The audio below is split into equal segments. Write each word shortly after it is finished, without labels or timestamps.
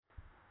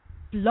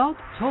Blog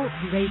Talk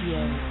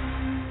Radio.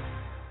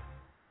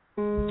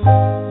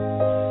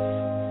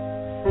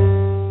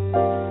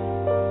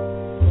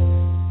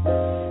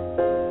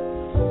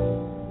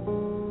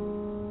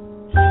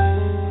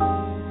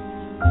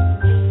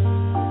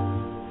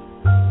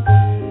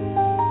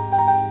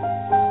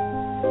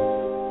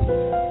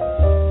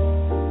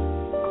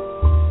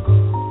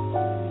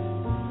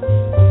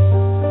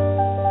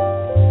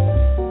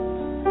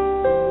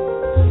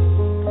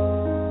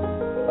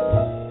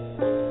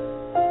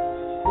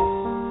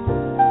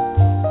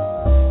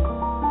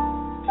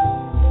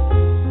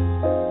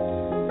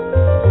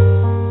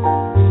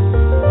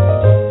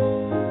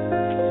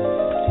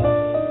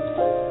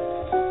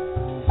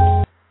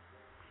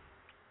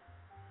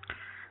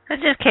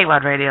 This is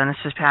KWAD Radio, and this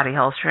is Patty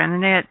Holster,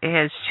 and it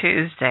is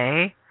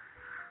Tuesday.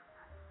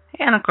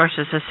 And, of course,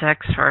 it's the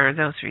 6th, for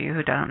those of you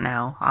who don't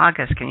know.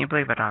 August, can you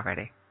believe it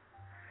already?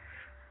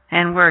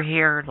 And we're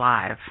here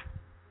live,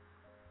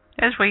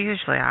 as we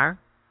usually are.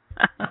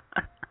 I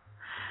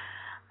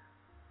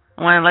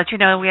want to let you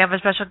know we have a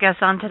special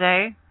guest on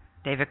today,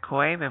 David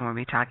Coy, and we'll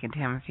be talking to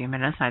him in a few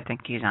minutes. I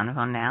think he's on the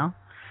phone now,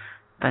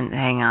 but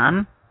hang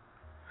on.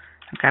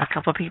 I've got a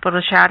couple of people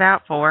to shout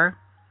out for.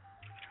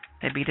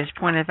 They'd be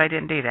disappointed if I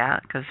didn't do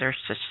that, because they're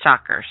such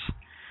stalkers.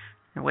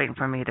 They're waiting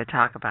for me to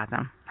talk about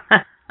them.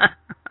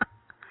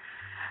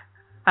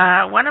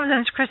 One of them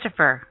is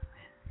Christopher.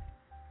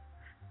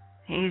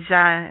 He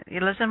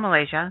lives in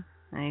Malaysia,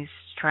 and he's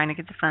trying to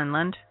get to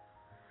Finland.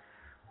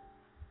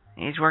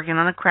 He's working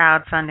on a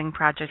crowdfunding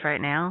project right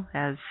now,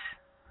 as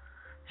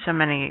so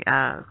many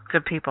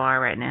good people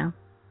are right now.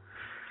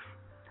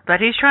 But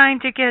he's trying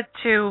to get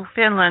to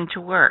Finland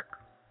to work.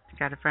 He's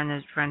got a friend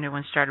who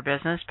wants to start a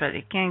business, but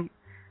he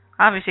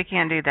obviously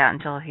can't do that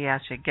until he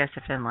actually gets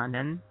to Finland,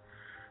 and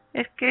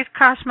it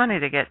costs money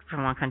to get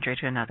from one country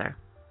to another.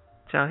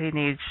 So he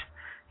needs,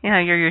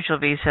 your usual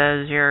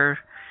visas, your,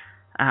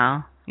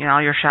 all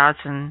your shots,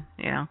 and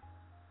your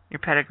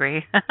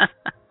pedigree,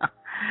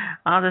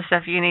 all the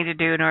stuff you need to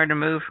do in order to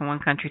move from one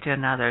country to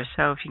another.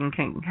 So if you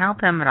can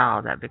help him at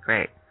all, that'd be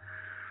great.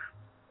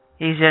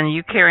 He's in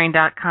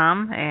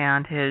ucaring.com,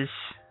 and his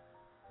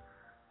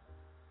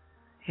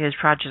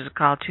project is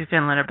called To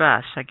Finland or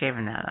Bust. I gave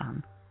him that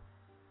on.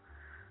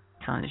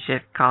 So you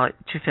should call it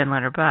To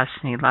Finland or Bust,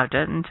 and he loved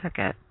it and took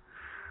it.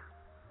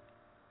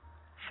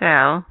 So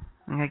I'm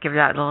going to give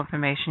that little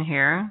information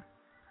here.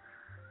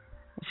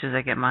 As soon as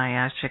I get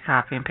my extra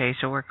copy and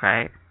paste to work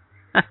right.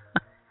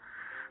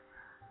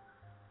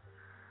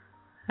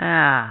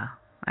 I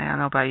don't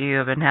know about you.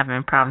 I've been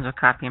having problems with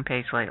copy and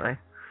paste lately.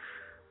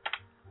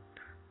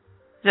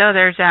 So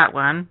there's that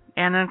one.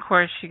 And then, of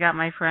course, you got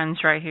my friends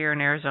right here in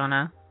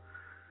Arizona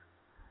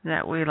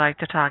that we like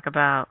to talk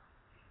about.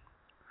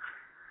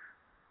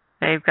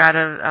 They've got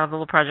a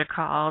little project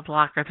called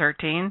Locker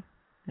 13.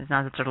 It's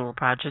not such a little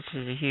project.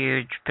 It's a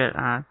huge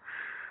a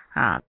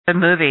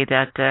movie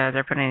that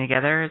they're putting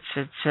together.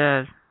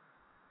 It's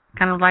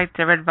kind of like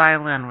the Red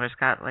Violin, where it's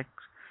got like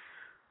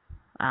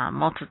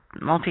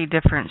multi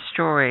different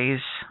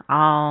stories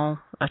all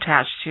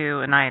attached to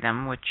an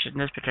item, which in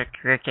this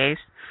particular case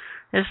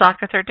is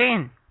Locker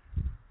 13.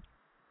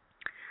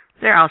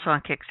 They're also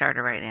on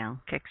Kickstarter right now.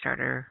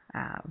 Kickstarter.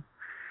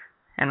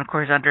 And, of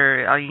course,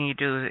 all you need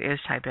to do is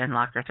type in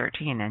Locker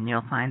 13, and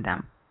you'll find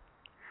them.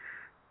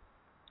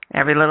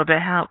 Every little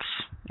bit helps.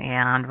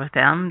 And with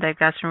them, they've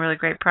got some really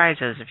great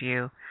prizes if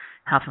you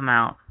help them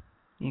out.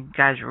 You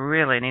guys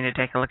really need to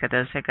take a look at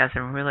this. They've got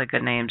some really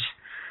good names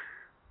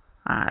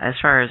as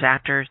far as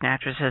actors and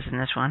actresses in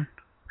this one.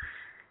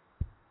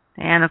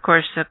 And, of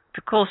course, the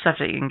cool stuff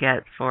that you can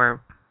get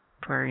for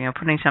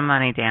putting some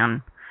money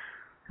down,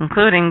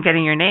 including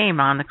getting your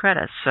name on the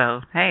credits.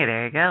 So, hey,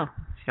 there you go.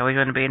 You always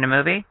want to be in a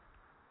movie?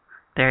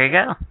 There you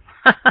go.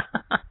 So,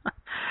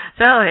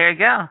 there you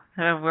go.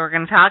 We're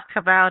going to talk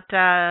about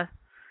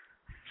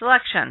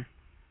selection,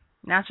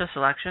 natural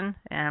selection,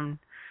 and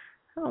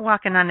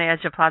walking on the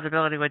edge of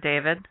plausibility with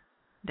David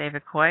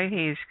Coy.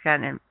 He's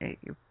got a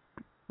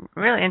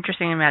really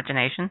interesting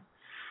imagination.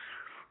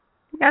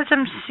 He's got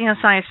some,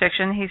 science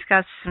fiction. He's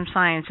got some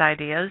science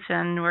ideas,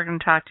 and we're going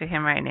to talk to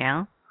him right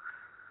now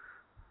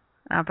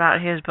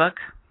about his book.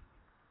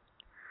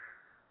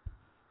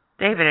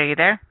 David, are you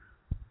there?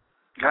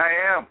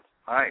 I am.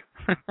 Hi.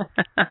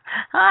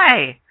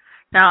 Hi.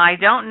 Now, I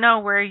don't know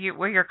where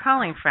you're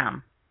calling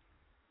from.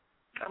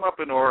 I'm up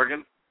in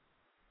Oregon.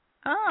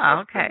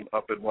 Oh, okay.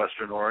 Up in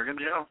Western Oregon,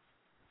 yeah.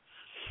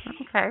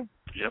 Okay.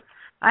 Yep.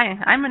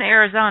 I'm in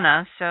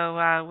Arizona,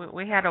 so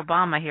we had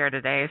Obama here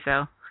today,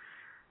 so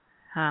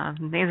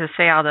needless to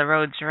say, all the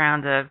roads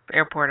around the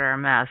airport are a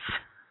mess.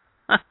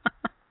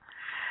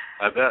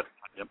 I bet.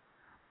 Yep.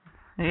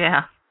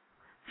 Yeah.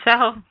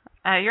 So,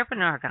 you're up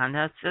in Oregon.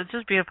 It's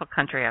just beautiful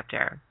country up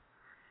there.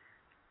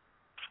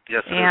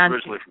 Yes, I'm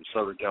originally from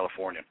Southern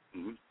California.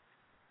 Mm-hmm.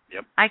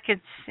 Yep. I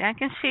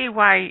can see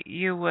why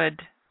you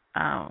would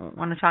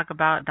want to talk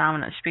about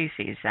dominant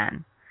species.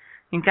 Then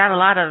you've got a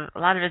lot of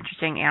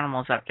interesting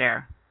animals up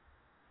there.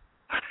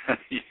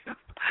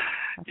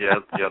 yeah,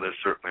 there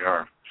certainly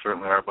are.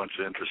 Certainly are a bunch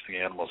of interesting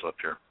animals up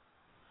here.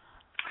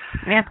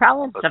 Yeah,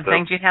 probably some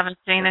things you haven't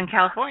seen in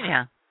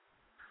California.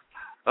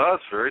 Oh,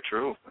 that's very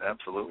true.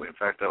 Absolutely. In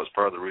fact, that was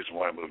part of the reason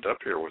why I moved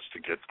up here, was to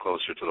get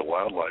closer to the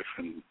wildlife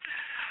and,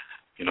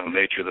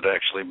 nature that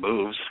actually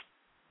moves.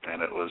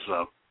 And it was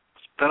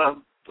it's been a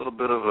little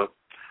bit of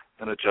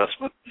an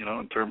adjustment,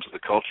 in terms of the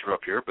culture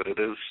up here, but it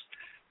is,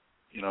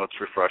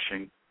 it's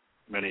refreshing.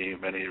 Many,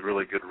 many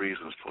really good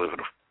reasons to live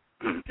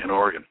in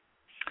Oregon.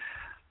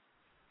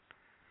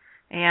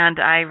 And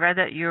I read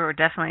that you were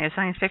definitely a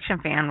science fiction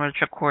fan,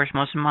 which of course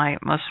most of my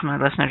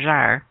listeners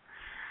are.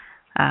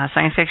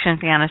 Science fiction,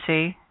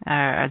 fantasy,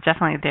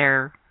 definitely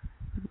their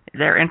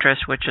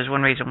interest, which is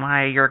one reason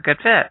why you're a good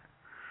fit.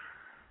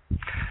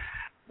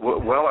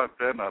 Well, I've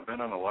been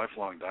on a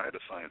lifelong diet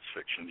of science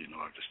fiction.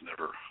 I've just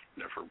never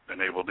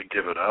been able to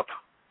give it up.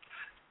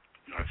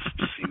 I've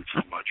seen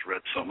so much,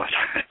 read so much.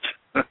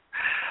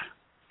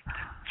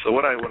 So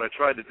what I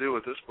tried to do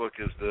with this book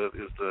is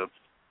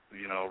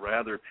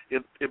rather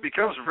it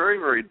becomes very,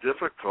 very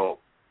difficult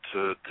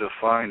to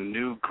find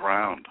new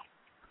ground,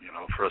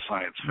 for a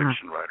science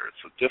fiction writer.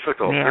 It's a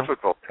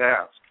difficult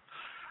task,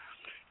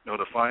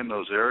 to find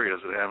those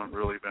areas that haven't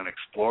really been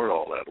explored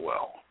all that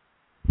well.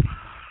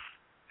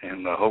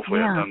 And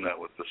hopefully I've done that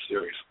with this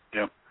series.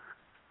 Yeah.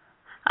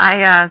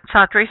 I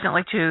talked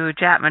recently to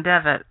Jack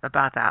McDevitt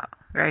about that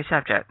very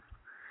subject.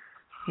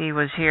 He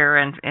was here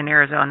in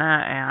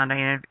Arizona, and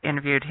I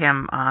interviewed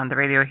him on the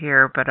radio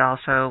here, but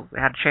also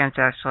had a chance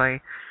to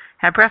actually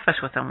have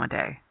breakfast with him one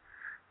day.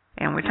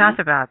 And we talked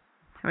that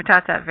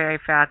very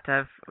fact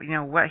of,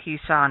 what he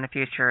saw in the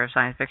future of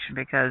science fiction,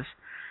 because,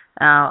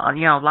 a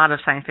lot of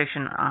science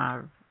fiction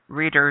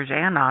readers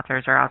and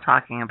authors are all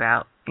talking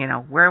about,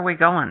 where are we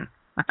going?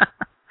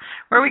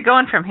 Where are we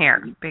going from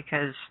here?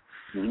 Because,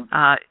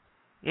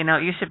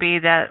 it used to be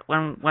that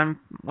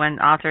when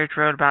authors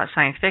wrote about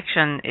science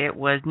fiction, it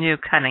was new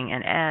cutting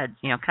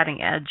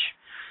edge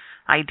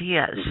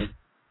ideas.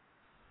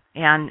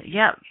 And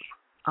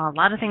a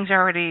lot of things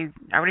are already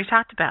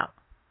talked about,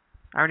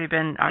 already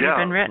been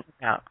written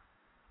about.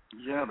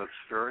 Yeah, that's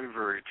very,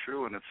 very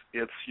true. And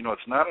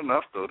it's not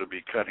enough though to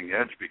be cutting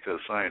edge, because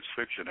science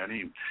fiction,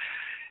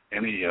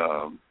 any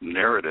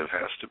narrative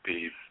has to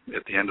be,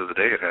 at the end of the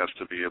day, it has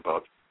to be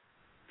about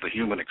the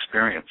human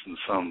experience in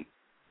some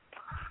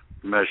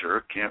measure.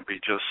 It can't be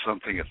just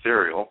something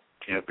ethereal.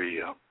 Can't be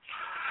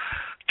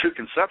too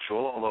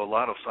conceptual, although a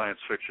lot of science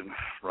fiction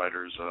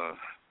writers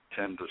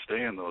tend to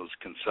stay in those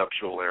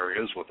conceptual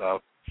areas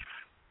without,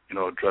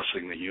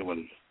 addressing the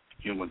human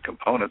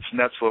components, and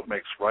that's what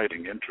makes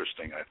writing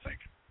interesting, I think.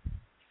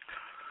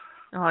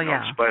 Oh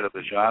yeah. In spite of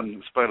the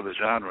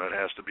genre, it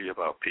has to be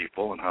about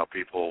people and how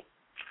people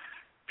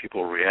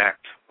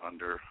react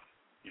under,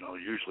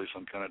 usually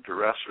some kind of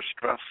duress or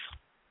stress.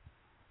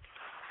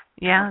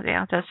 Yeah,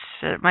 that's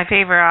my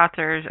favorite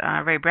author,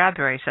 Ray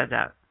Bradbury, said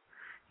that.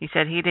 He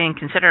said he didn't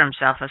consider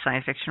himself a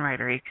science fiction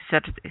writer. He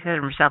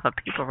considered himself a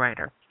people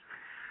writer.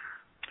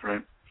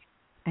 Right.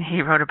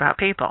 He wrote about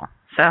people.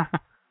 So,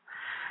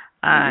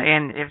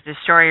 and if the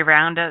story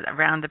around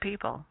the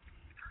people.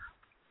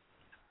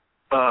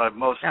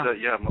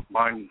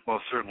 Mine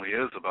most certainly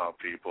is about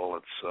people.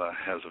 It's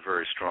has a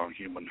very strong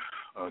human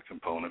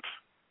component.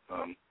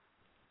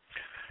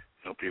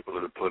 People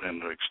that are put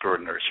into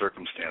extraordinary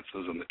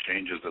circumstances and the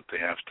changes that they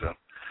have to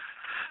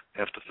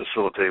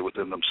facilitate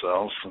within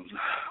themselves, and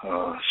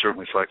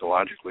certainly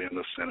psychologically in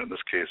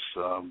this case,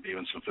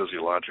 even some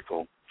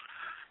physiological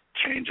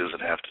changes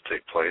that have to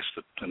take place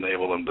that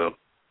enable them to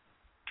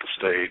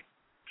stay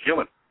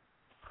human.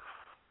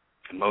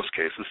 In most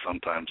cases,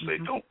 sometimes they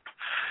don't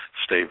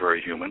stay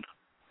very human,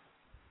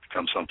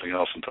 become something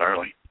else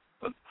entirely.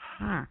 But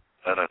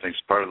that, I think,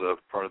 is part of the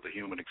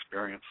human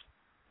experience.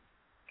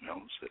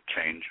 It's the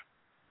change.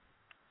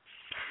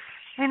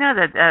 I know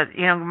that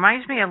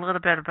reminds me a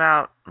little bit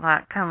about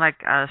kind of like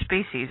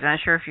Species. I'm not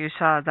sure if you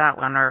saw that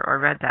one or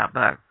read that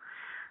book,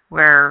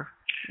 where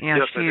yes,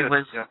 she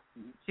was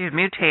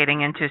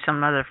mutating into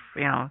some other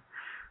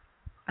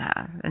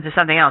into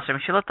something else. I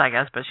mean, she looked like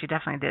us, but she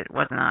definitely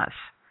wasn't us.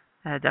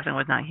 Definitely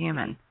was not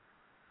human.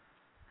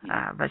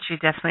 But she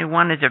definitely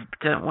wanted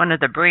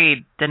to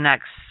breed the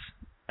next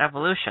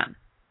evolution.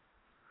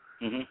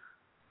 And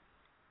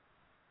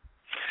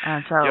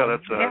so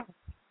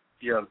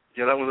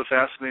that was a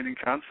fascinating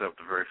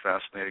concept, a very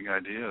fascinating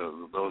idea.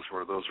 Those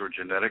were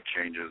genetic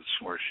changes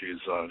where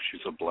she's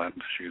a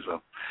blend. She's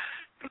a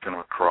kind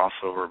of a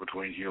crossover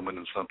between human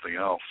and something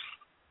else.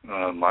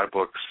 In my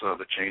books,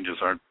 the changes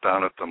aren't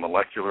down at the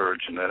molecular or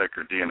genetic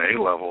or DNA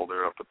level.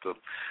 They're up at the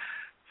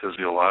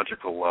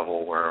physiological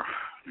level, where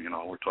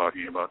we're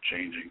talking about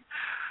changing,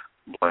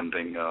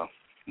 blending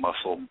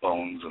muscle,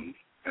 bones,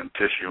 and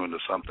tissue into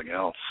something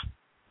else.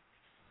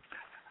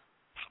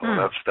 So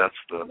that's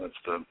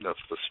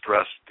the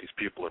stress these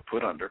people are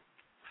put under.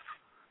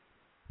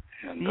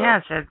 And,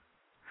 yes.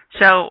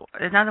 So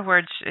in other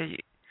words,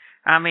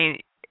 I mean,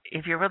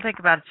 if you really think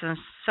about it,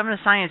 some of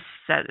the science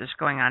that is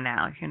going on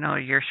now,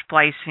 your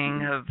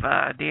splicing of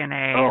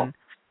DNA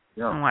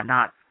and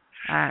whatnot.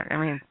 I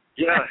mean.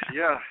 Yeah.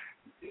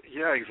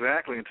 Yeah,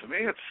 exactly. And to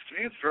me,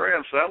 it's very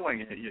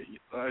unsettling.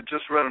 I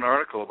just read an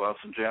article about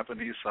some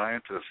Japanese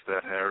scientists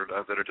that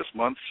are just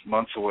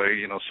months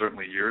away.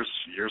 Certainly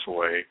years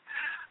away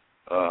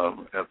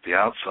at the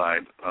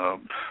outside,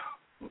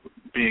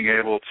 being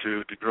able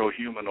to grow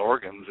human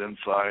organs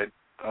inside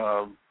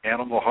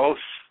animal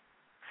hosts.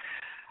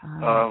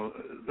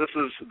 This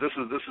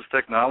is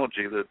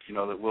technology that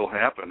will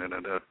happen, and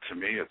to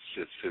me, it's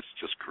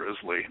just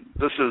grisly.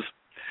 This is,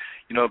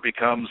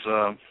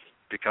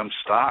 becomes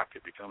stock.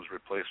 It becomes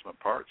replacement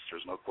parts.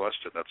 There's no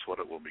question. That's what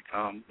it will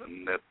become,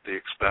 and at the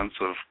expense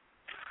of,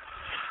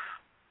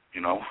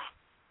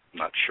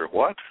 not sure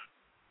what.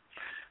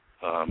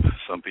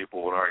 Some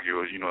people would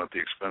argue, at the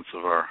expense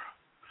of our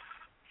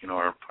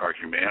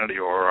humanity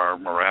or our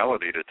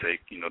morality to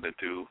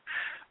do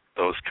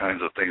those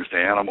kinds of things to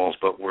animals.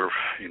 But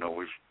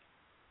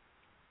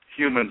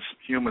humans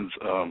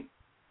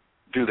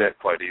do that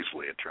quite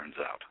easily, it turns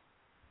out.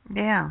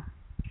 Yeah.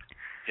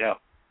 Yeah.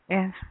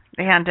 And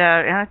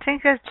I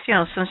think that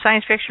some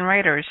science fiction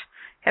writers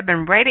have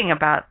been writing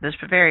about this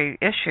very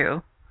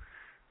issue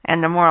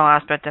and the moral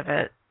aspect of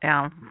it,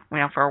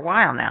 for a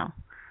while now.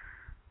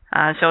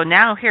 So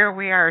now here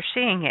we are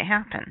seeing it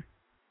happen.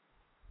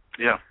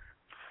 Yeah.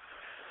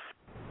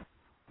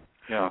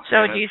 Yeah.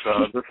 So this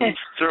is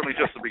certainly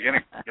just the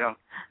beginning. Yeah.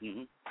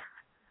 Mm-hmm.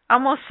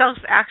 Almost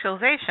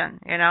self-actualization,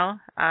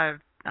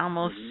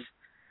 almost. Mm-hmm.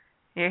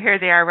 Here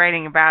they are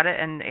writing about it,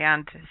 and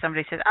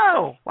somebody says,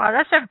 "Oh, wow,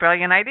 that's a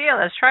brilliant idea.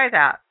 Let's try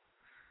that."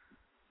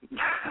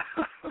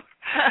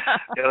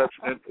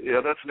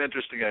 That's an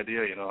interesting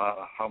idea.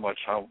 How much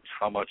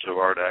of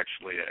art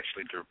actually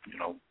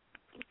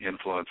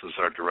influences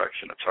our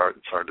direction. It's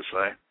hard to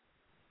say.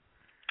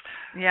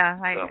 Yeah,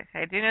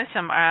 I do know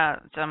some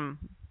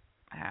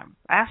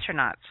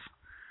astronauts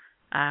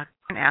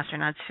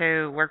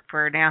who work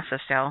for NASA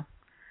still,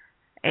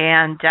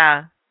 and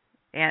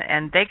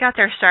they got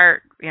their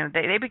start.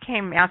 They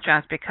became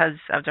astronauts because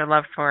of their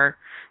love for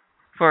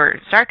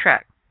Star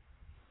Trek.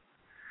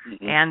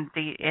 Mm-hmm. and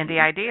the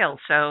ideal.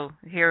 So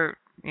here,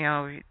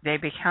 they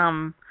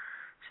become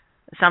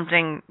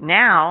something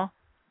now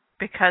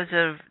because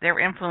of their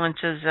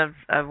influences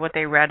of what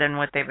they read and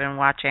what they've been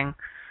watching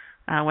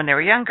when they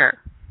were younger.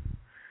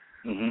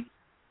 Mm-hmm.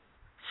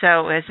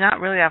 So it's not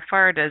really that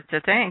far to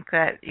think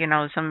that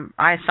some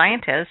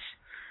scientists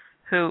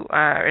who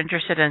are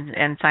interested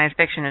in science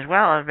fiction as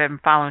well have been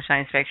following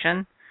science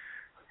fiction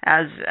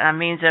as a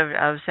means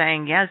of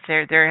saying, yes,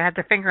 they have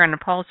their finger on the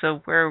pulse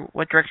of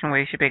what direction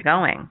we should be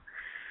going,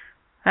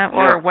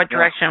 or what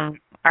direction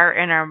are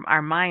in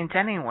our minds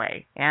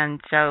anyway. And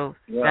so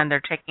then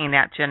they're taking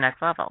that to the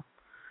next level.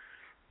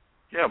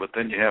 Yeah, but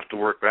then you have to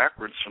work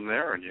backwards from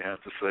there, and you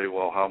have to say,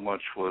 well, how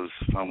much was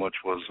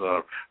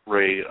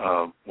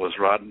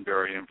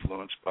Roddenberry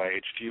influenced by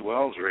H.G.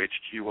 Wells, or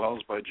H.G.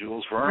 Wells by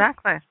Jules Verne?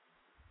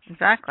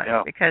 Exactly.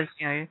 Yeah. Because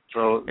there's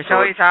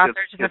always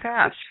authors in the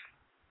past.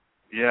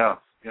 Yeah,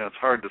 it's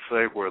hard to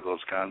say where the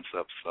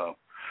concepts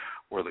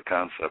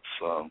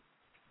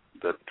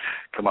that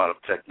come out of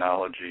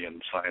technology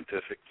and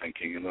scientific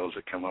thinking, and those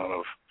that come out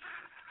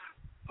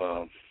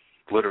of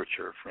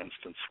literature, for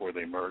instance, where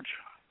they merge,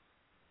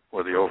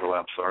 where the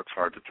overlaps are. It's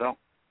hard to tell.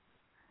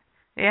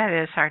 Yeah,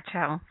 it is hard to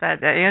tell.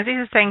 But these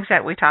are things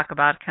that we talk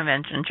about at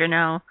conventions.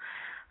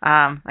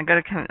 I've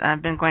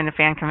been going to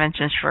fan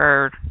conventions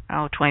for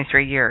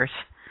 23 years.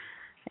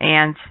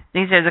 And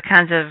these are the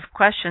kinds of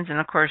questions, and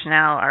of course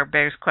now our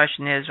biggest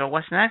question is, well,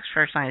 what's next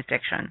for science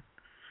fiction?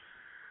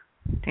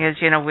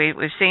 Because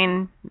we've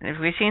seen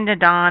the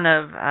dawn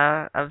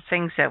of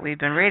things that we've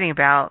been reading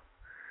about,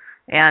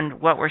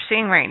 and what we're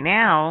seeing right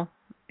now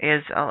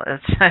is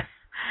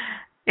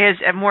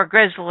is a more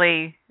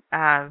grisly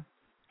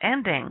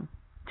ending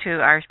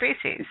to our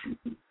species.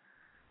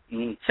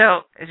 Mm.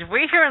 So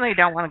we certainly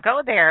don't want to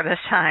go there this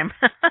time.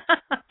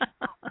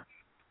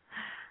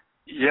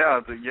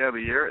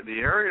 The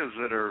areas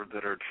that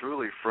are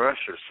truly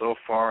fresh are so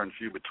far and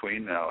few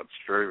between now. It's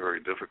very, very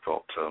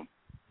difficult to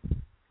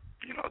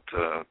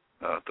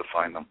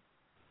find them.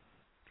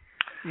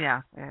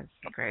 Yeah, it's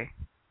great.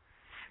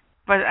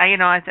 But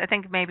I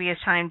think maybe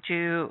it's time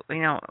to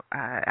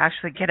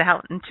actually get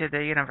out into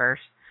the universe,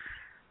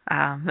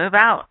 move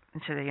out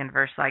into the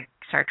universe like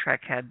Star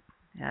Trek had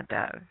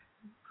the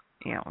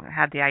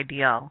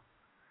ideal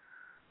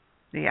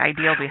behind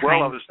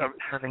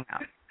living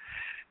out.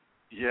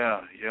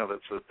 Yeah,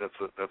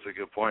 that's a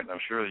good point. And I'm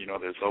sure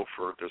there's hope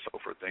for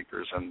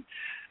thinkers and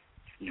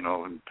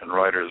and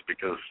writers,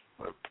 because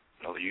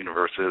the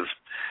universe is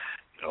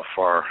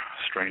far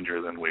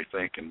stranger than we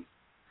think, and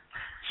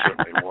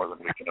certainly more than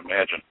we can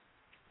imagine.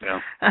 Yeah.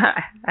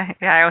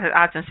 I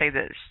often say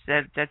that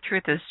the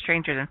truth is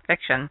stranger than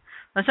fiction,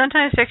 but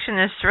sometimes fiction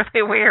is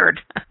really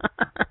weird.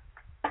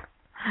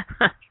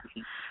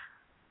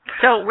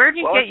 So where do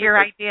you get your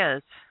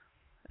ideas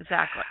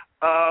exactly?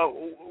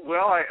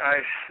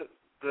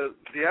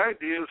 The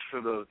ideas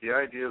for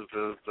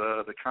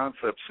the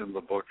concepts in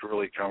the book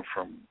really come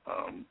from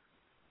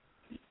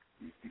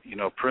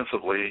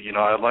principally,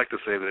 I'd like to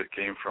say that it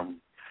came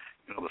from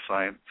the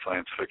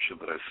science fiction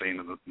that I've seen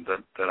and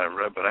that I've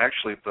read, but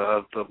actually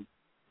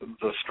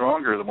the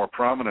stronger, the more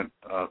prominent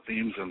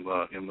themes in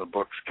the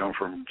books come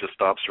from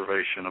just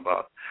observation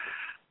about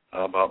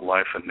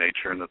life and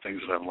nature and the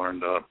things that I've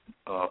learned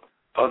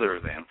other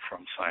than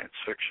from science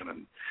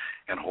fiction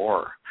and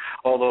horror.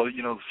 Although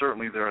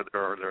certainly there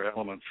are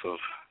elements of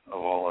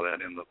all of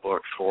that in the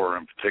books, horror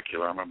in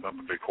particular. I'm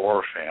a big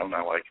horror fan.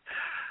 I like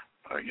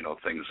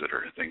things that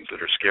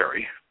are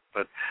scary.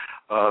 But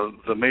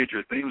the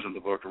major themes in the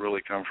book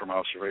really come from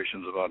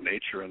observations about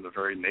nature and the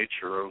very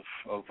nature of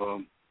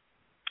the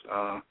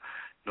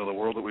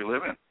world that we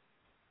live in.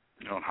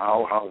 And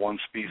how one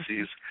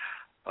species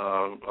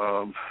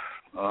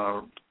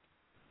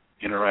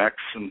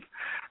interacts and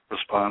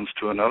responds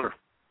to another.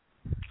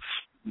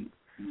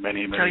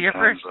 Many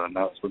times,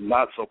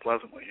 not so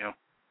pleasantly. Yeah.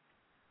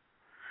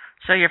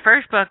 So your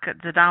first book,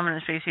 The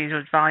Dominant Species,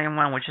 was Volume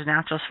 1, which is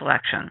Natural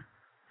Selection.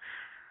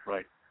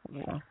 Right.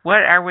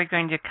 What are we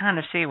going to kind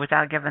of see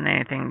without giving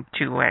anything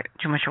too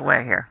much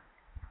away here?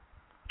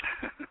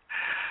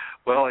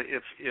 Well,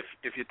 if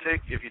you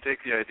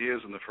take the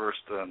ideas in the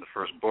first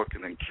book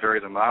and then carry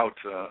them out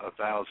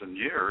 1,000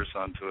 years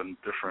onto a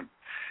different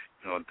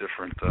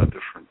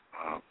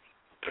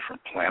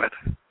planet,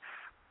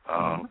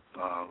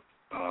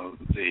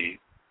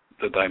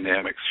 the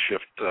dynamics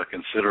shift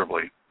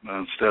considerably.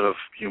 Instead of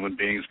human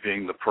beings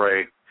being the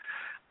prey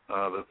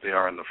that they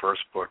are in the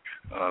first book,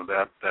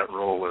 that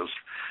role is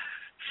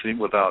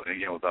without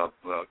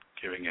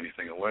giving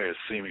anything away, is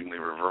seemingly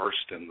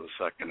reversed in the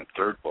second and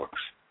third books.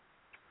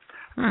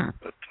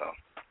 But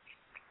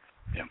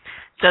yeah.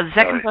 So the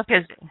second book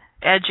is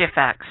Edge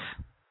Effects.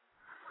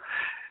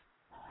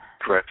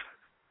 Correct.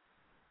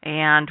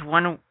 And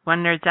when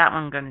is that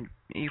one going?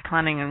 Are you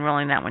planning on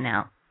rolling that one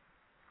out?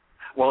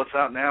 Well, it's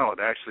out now.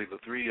 Actually, the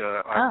three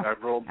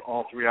I've rolled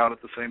all three out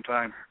at the same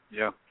time.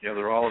 Yeah,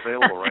 they're all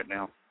available right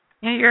now.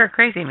 Yeah, you're a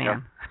crazy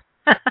man.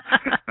 Yeah.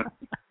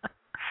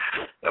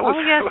 That was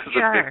a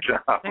big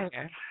job.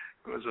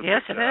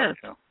 Yes, it is.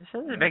 Yeah. This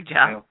is a big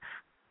job. Yeah.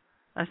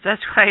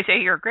 That's why I say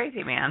you're a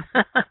crazy man.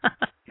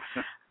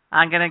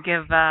 I'm going to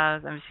give,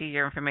 let me see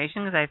your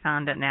information because I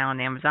found it now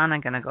on Amazon.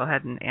 I'm going to go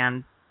ahead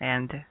and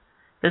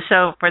just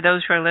so for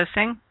those who are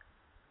listening,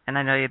 and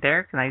I know you're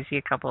there, can I see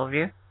a couple of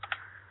you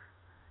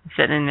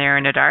sitting in there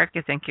in the dark?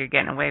 You think you're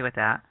getting away with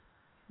that.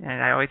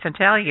 And I always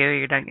tell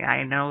you,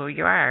 I know who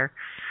you are.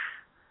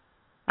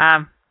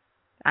 I'm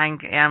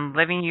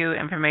leaving you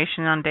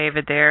information on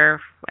David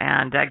there,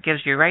 and that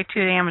gives you right to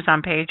the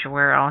Amazon page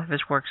where all of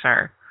his works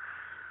are,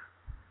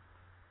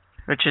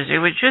 it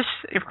was just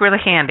really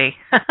handy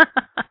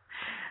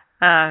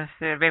to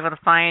be able to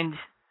find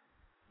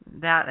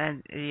that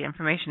and the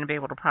information to be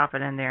able to pop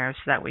it in there,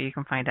 so that way you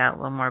can find out a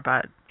little more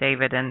about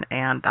David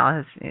and all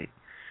his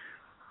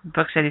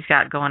books that he's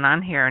got going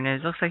on here. And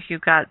it looks like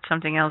you've got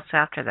something else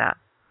after that.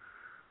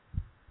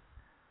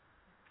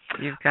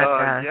 You've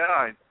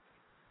got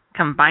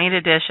combined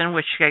edition,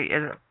 which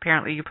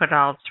apparently you put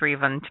all three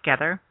of them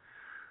together.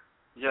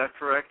 Yeah,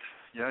 correct.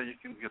 Yeah, you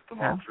can get them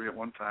all three at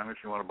one time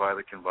if you want to buy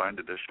the combined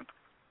edition.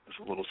 There's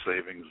a little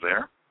savings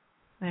there.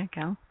 There you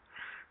go.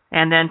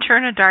 And then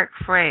Turn a Dark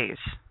Phrase.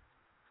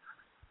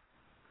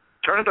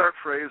 Turn a Dark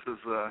Phrase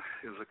is a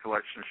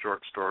collection of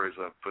short stories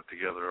I've put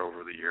together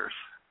over the years.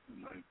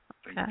 And I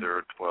think there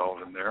are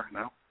 12 in there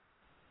now.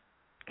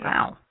 Yeah.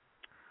 Wow.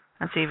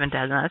 That's even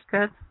better. That's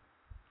good.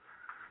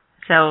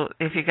 So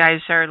if you guys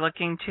are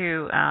looking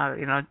to,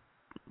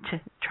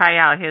 to try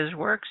out his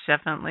works,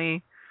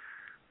 definitely,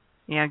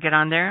 get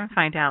on there and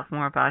find out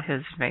more about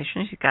his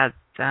information. You've got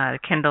the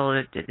Kindle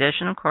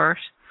edition, of course,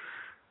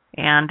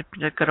 and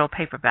the good old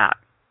paperback.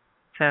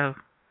 So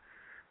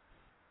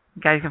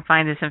you guys can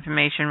find this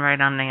information right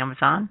on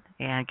Amazon,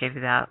 and give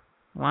you that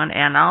one.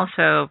 And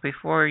also,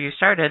 before we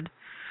started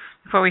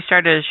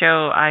the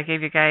show, I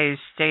gave you guys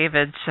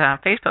David's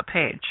Facebook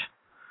page.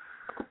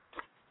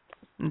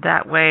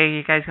 That way,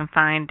 you guys can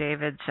find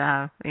David's,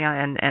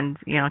 and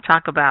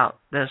talk about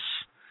this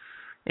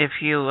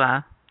if you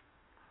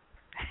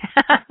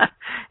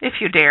if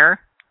you dare.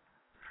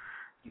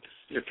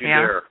 If you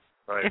dare,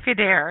 right? If you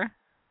dare.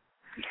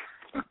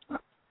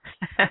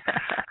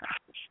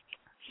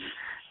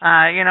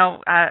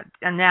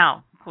 And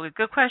now, a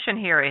good question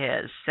here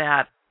is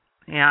that,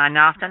 and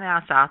often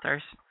ask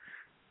authors,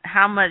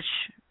 how much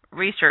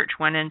research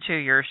went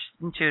into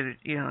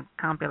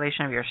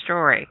compilation of your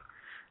story?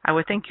 I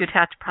would think you'd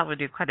have to probably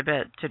do quite a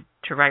bit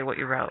to write what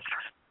you wrote.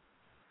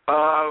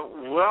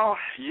 Well,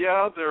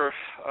 yeah,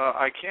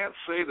 I can't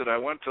say that I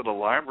went to the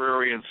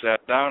library and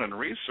sat down and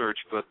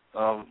researched, but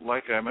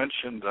like I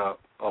mentioned,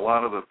 a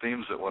lot of the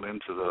themes that went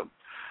into the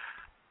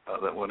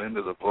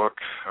book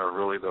are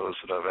really those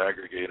that I've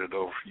aggregated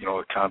over,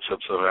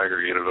 concepts I've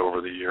aggregated over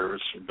the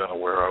years and been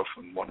aware of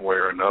in one way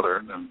or another,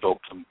 and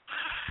built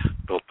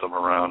them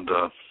around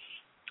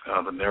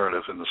the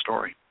narrative in the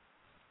story.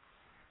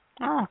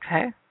 Oh,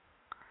 okay.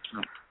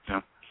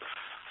 Yeah.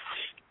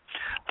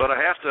 But I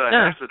have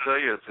to tell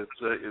you, it's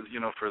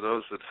for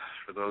those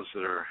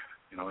that are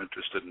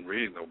interested in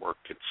reading the work,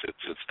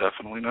 it's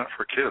definitely not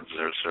for kids.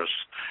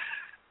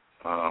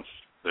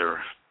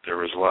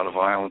 There is a lot of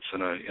violence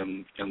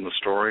in the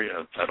story.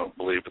 I don't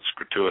believe it's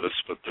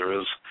gratuitous, but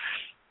there's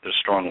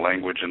strong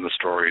language in the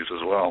stories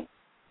as well.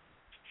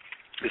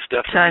 It's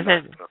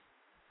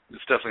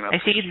definitely not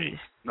PG.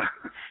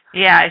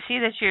 Yeah, I see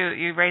that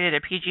you rated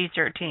it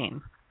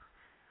PG-13,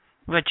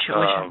 which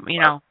you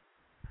know.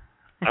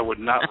 I would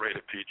not rate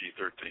it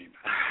PG-13.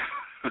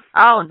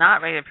 Oh,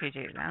 not rated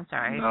PG. I'm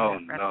sorry. No.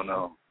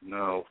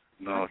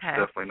 Okay. It's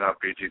definitely not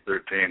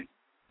PG-13.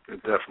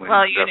 It definitely.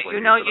 Well, definitely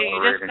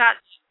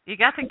you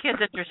got the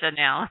kids interested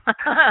now.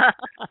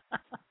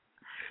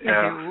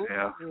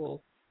 Yeah.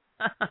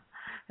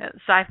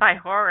 Sci-fi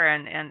horror,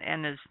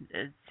 and is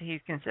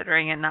he's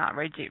considering it not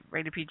rated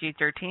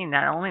PG-13.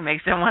 That only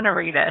makes them want to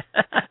read it.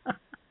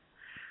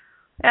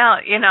 Well,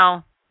 you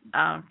know,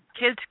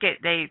 kids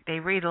they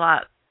read a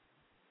lot.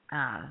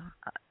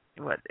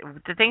 What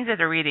the things that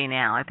they're reading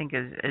now, I think,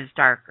 is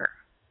darker.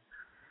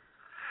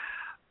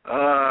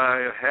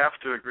 I have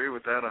to agree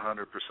with that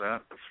 100%.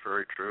 That's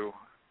very true.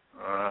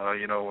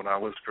 When I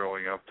was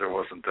growing up, there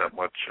wasn't that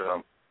much.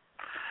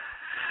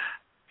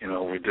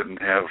 We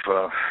didn't have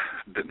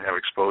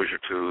exposure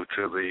to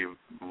the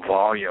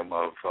volume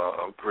of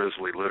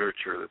grisly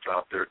literature that's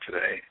out there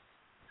today.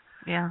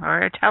 Yeah,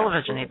 or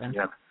television even.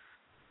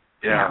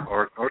 Yeah.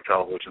 Or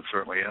television,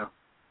 certainly.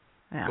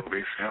 Yeah.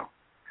 Movies. Yeah.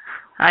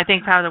 I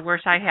think probably the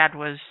worst I had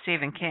was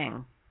Stephen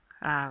King,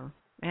 and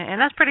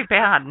that's pretty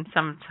bad in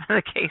some of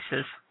the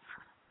cases.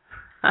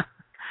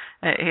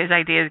 His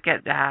ideas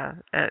get,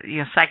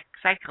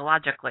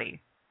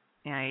 psychologically,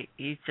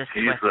 he's just.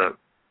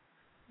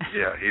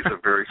 He's a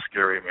very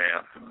scary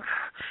man.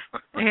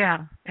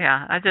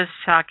 Yeah. I was just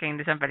talking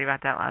to somebody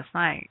about that last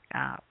night,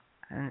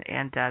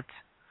 and that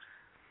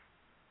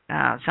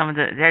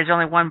there's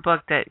only one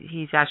book that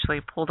he's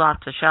actually pulled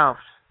off the shelf.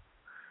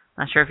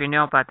 Not sure if you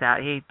know about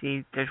that.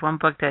 There's one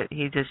book that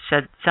he just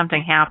said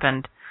something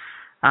happened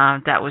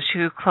that was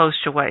too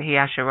close to what he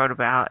actually wrote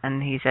about,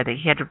 and he said that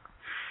he had to.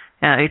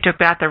 He took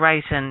back the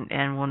rights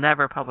and will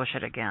never publish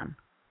it again.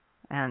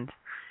 And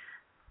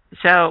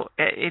so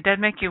it does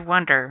make you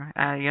wonder,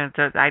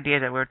 the idea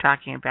that we're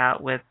talking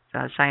about with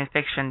science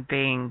fiction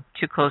being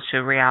too close to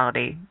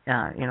reality,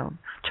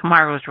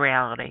 tomorrow's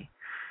reality.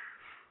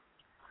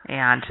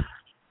 And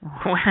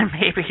when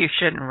maybe you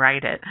shouldn't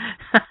write it.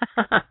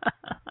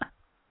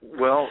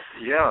 Well,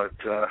 yeah,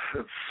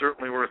 it's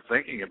certainly worth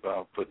thinking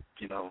about, but,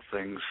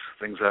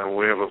 things have a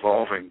way of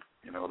evolving.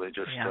 They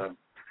just...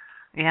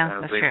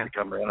 that's they true.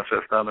 become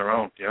manifest on their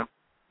own. Yeah.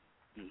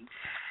 Mm-hmm.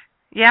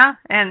 Yeah,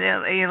 and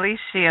at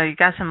least you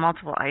got some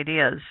multiple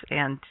ideas,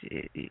 and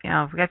we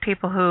got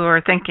people who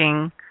are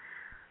thinking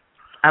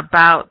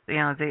about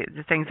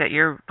the things that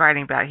you're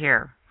writing about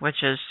here,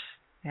 which is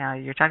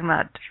you're talking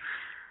about.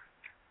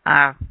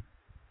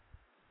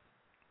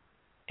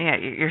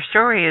 Your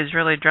story is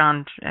really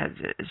drawn a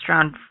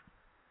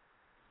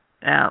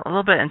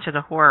little bit into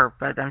the horror,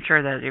 but I'm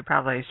sure that you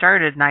probably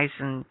started nice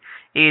and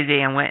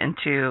easy and went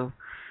into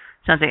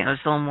something that was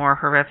a little more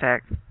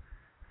horrific.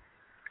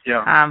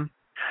 Yeah.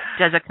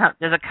 Does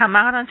it come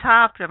out on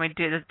top? I mean,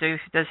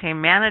 does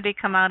humanity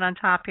come out on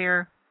top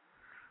here?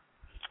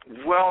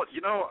 Well,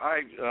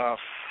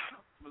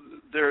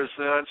 there's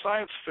in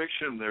science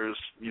fiction. There's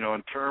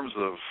in terms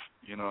of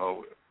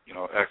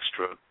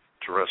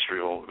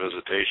extraterrestrial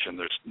visitation.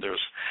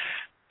 There's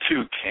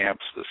two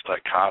camps. This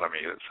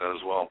dichotomy that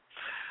says, well,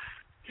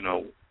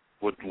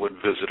 would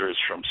visitors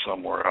from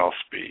somewhere else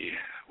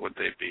would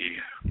they be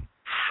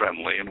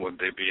friendly, and would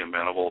they be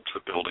amenable to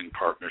building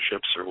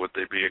partnerships, or would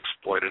they be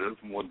exploitative,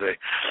 and would they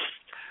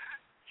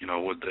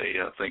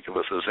think of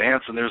us as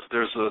ants? And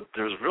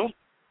there's real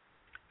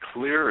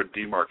clear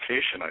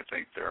demarcation. I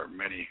think there are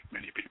many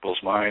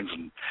people's minds,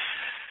 and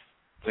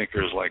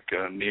thinkers like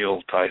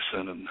Neil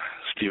Tyson and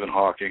Stephen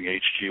Hawking,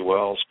 H.G.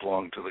 Wells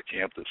belong to the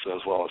camp that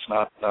says, well, it's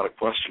not a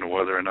question of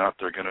whether or not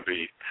they're going to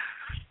be,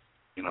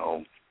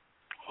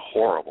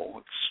 horrible.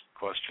 The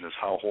question is,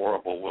 how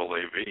horrible will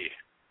they be?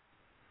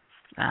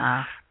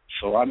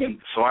 So I'm in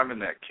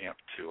that camp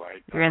too.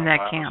 You're in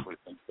that camp. I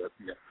think that,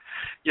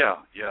 yeah,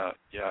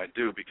 I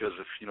do, because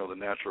if the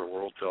natural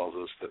world tells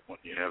us that when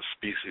you have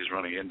species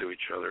running into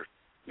each other,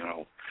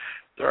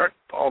 there aren't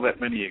all that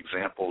many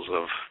examples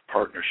of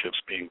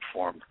partnerships being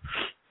formed.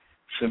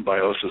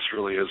 Symbiosis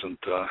really isn't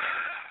the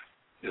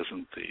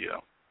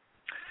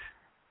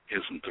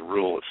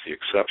rule; it's the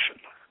exception.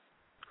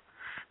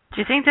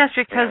 Do you think that's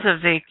because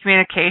of the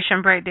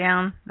communication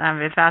breakdown?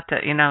 Without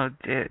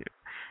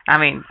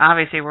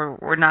obviously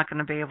we're not going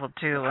to be able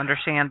to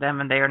understand them,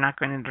 and they are not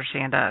going to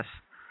understand us.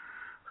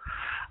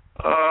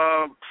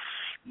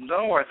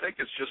 No, I think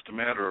it's just a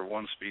matter of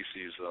one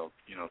species,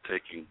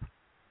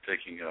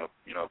 taking a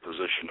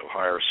position of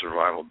higher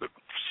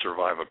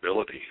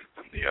survivability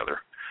than the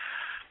other.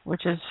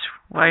 Which is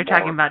why you're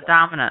talking about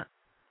dominant.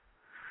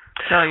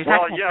 So you're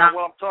talking about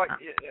I'm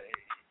talking.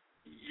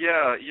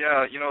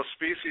 Yeah.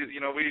 Species.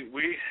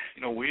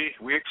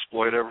 We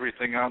exploit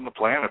everything on the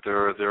planet.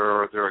 There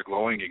are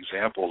glowing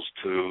examples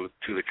to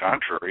the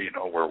contrary.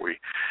 Where we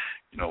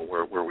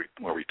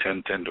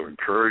tend to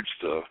encourage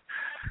the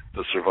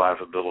the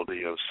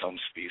survivability of some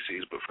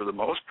species, but for the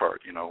most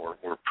part,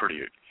 we're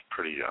pretty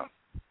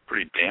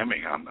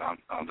damning on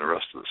the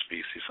rest of the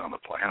species on the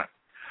planet.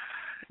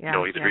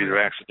 Yeah, either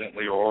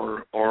accidentally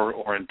or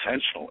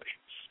intentionally.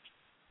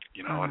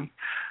 And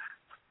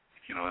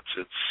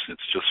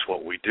it's just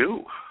what we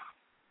do.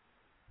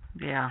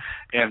 Yeah.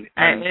 And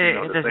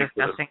it is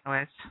disgusting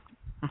ways.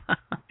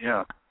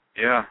 Yeah.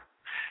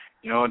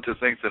 And to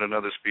think that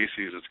another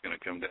species is going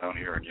to come down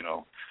here and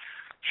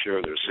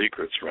share their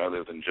secrets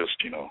rather than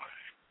just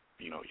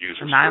use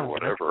us for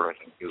whatever, I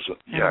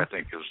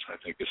think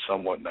is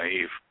somewhat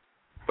naive.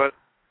 But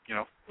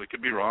we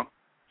could be wrong.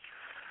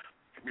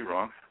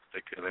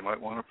 They might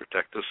want to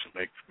protect us and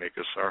make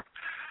us our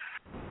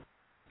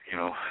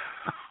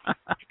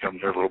become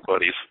their little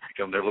buddies.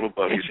 You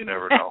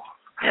never know.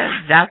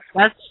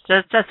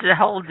 That's a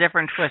whole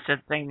different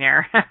twisted thing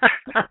there.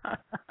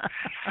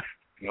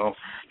 Yeah.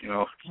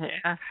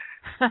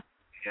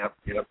 Yep.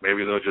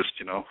 Maybe they'll just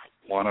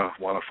want to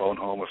phone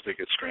home if they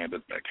get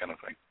stranded, that kind of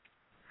thing.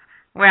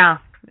 Well,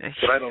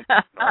 but I don't.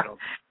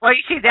 Well,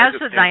 you see,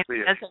 that's a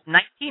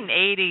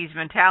 1980s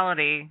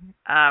mentality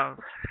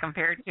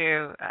compared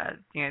to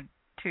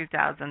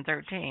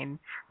 2013,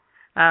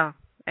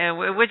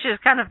 which is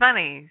kind of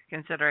funny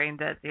considering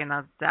that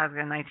back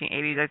in the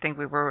 1980s, I think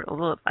we were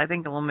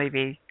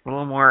maybe a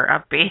little more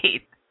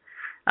upbeat.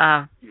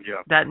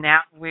 That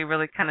now we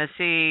really kind of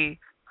see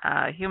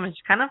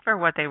humans kind of for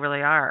what they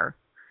really are.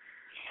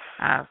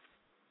 I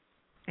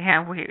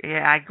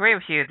agree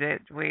with you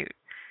that we.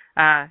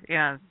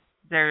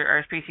 There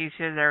are species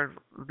who they're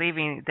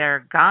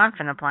gone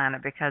from the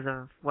planet because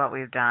of what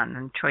we've done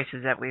and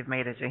choices that we've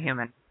made as a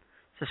human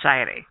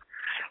society.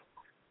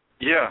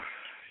 Yeah,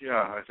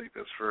 I think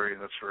that's very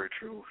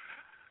true.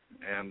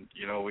 And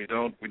we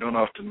don't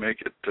often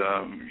make it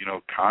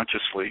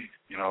consciously.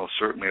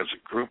 Certainly as a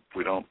group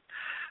we don't,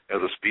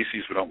 as a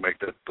species we don't make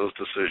those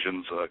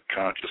decisions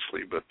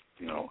consciously, but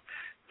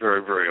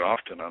very, very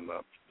often on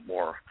the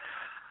more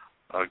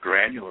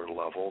granular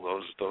level,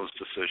 those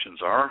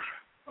decisions are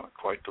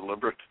quite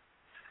deliberate,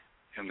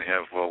 and they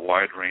have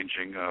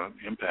wide-ranging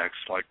impacts,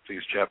 like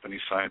these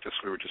Japanese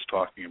scientists we were just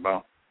talking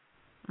about.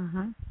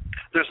 Mm-hmm.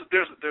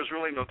 There's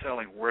really no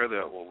telling where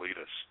that will lead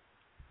us,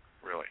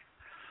 really.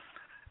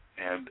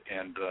 And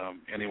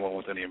anyone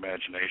with any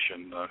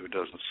imagination who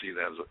doesn't see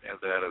that as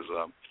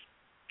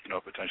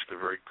potentially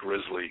very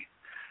grisly,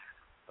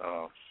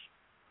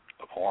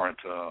 abhorrent,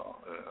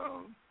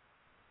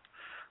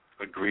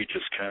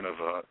 egregious kind of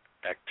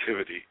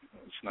activity.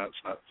 It's not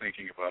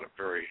thinking about it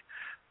very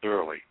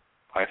thoroughly,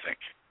 I think.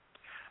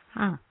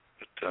 But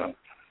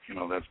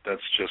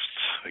that's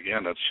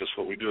just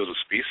what we do as a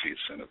species,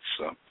 and it's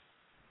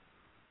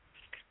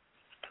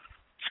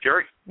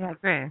scary. Yeah,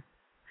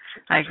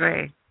 I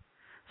agree.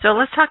 So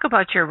let's talk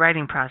about your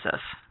writing process.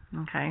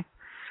 Okay.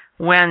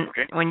 When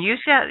you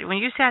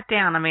sat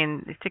down, I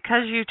mean, it's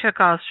because you took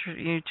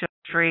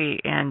three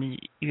and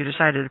you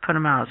decided to put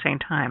them out at the same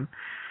time.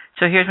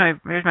 So here's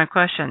my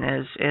question: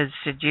 is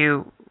did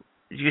you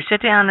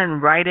sit down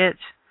and write it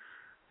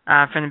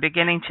from the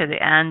beginning to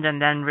the end,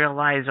 and then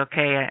realize,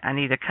 okay, I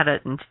need to cut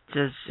it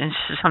into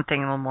something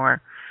a little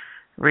more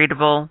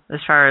readable, as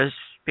far as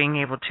being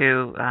able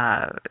to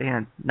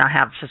not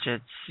have such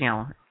a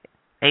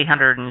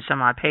 800 and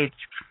some odd page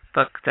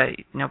book that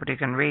nobody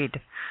can read,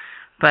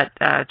 but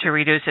to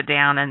reduce it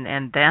down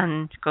and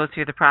then go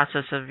through the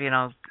process of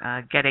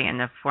getting in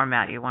the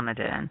format you wanted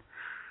it in,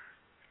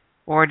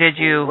 or did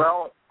you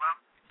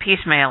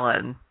piecemeal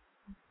it?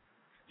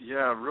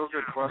 Yeah, real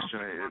good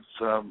question.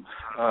 It's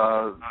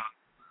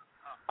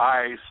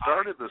I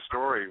started the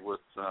story with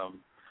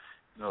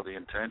the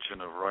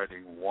intention of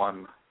writing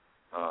one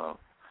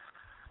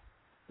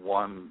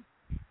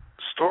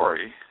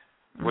story,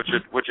 which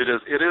it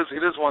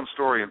is one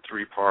story in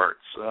three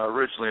parts.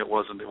 Originally, it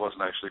wasn't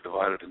actually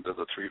divided into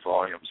the 3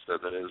 volumes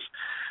that it is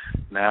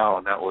now,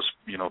 and that was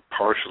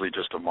partially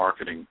just a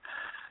marketing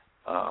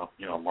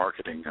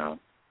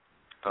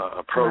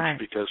approach, right.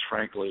 Because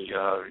frankly,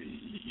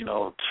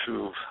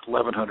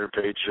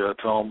 1,100-page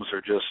tomes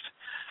are just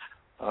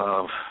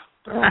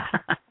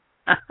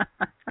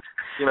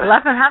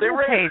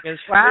 1,100 pages.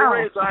 Wow. They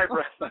raise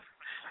eyebrows.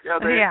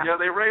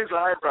 They raise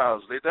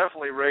eyebrows. They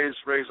definitely raise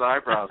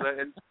eyebrows.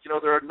 And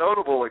there are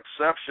notable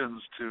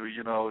exceptions to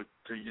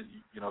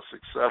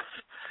success,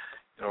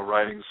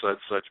 writing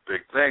such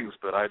big things.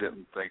 But I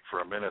didn't think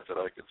for a minute that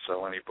I could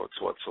sell any books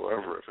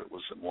whatsoever if it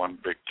was in one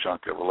big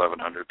chunk of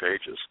 1,100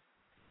 pages.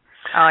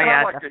 Oh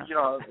yeah. And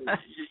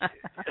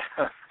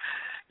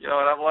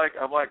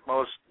I'm like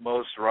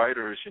most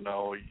writers.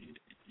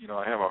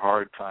 I have a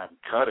hard time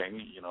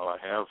cutting. I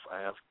have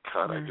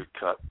cut. I do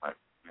cut. I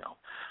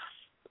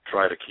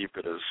try to keep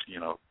it as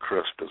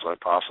crisp as I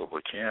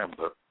possibly can.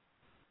 But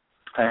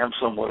I am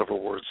somewhat of a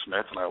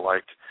wordsmith, and I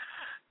like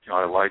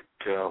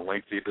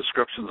lengthy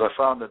descriptions. I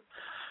found that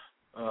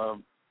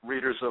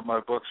readers of my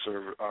books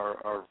are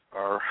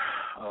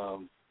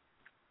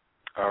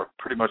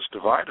pretty much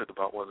divided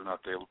about whether or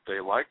not they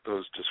like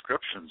those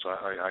descriptions.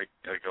 I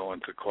go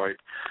into quite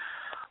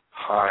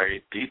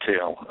high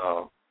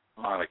detail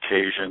on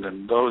occasion,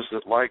 and those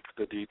that like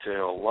the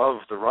detail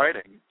love the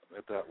writing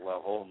at that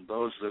level, and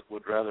those that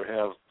would rather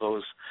have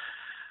those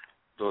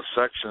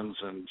sections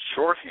in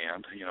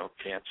shorthand,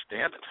 can't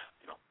stand it.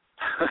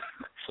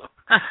 So,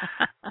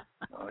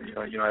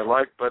 I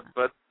like, but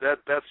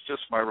that's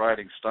just my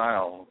writing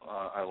style.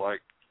 I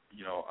like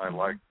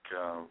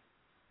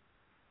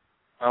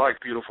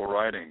beautiful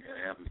writing,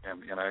 and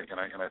I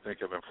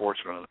think I've been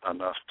fortunate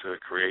enough to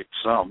create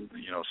some,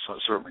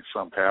 certainly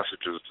some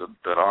passages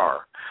that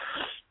are,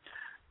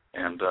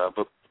 and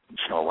but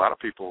a lot of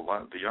people,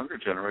 the younger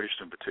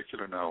generation in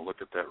particular now,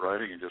 look at that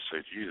writing and just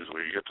say, "Jesus,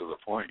 will you get to the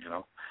point?"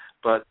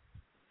 But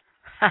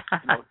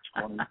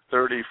 20,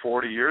 30,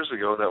 40 years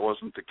ago, that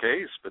wasn't the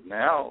case. But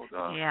now,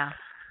 yeah.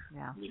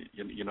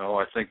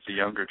 I think the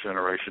younger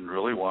generation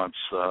really wants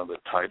the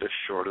tightest,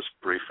 shortest,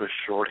 briefest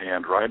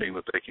shorthand writing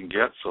that they can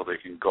get, so they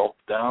can gulp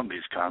down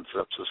these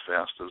concepts as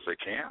fast as they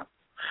can.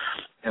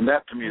 And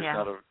that, to me, is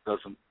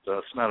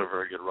it's not a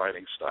very good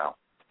writing style.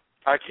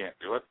 I can't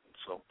do it,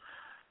 so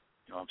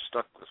I'm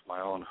stuck with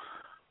my own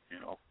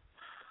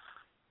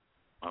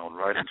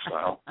writing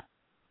style.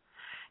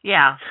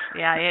 Yeah,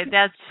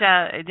 that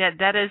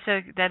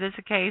is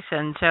a case,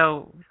 and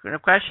so the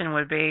question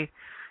would be,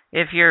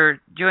 if you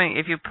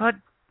put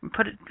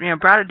it,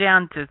 brought it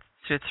down to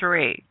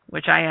 3,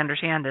 which I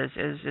understand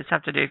is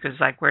tough to do, because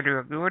like where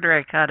do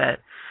I cut it,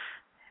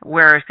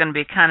 where it's going to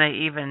be kind of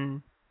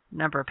even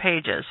number of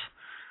pages,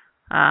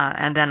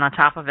 and then on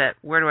top of it,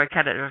 where do I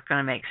cut it if it's going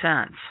to make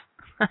sense?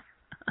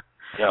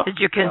 Yeah. Did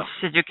you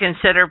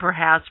consider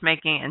perhaps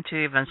making it into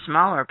even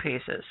smaller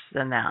pieces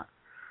than that?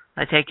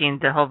 Like taking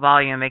the whole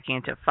volume and making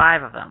it into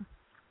 5 of them?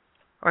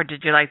 Or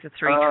did you like the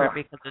 3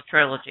 because of the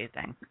trilogy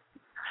thing?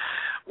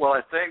 Well,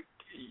 I think,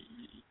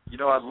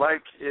 I'd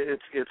like,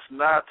 it's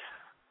not,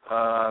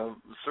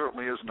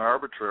 certainly isn't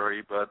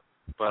arbitrary, but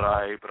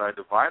I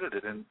divided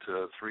it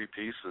into 3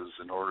 pieces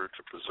in order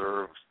to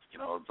preserve,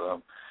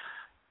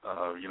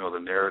 the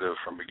narrative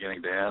from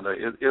beginning to end.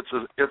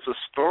 It's a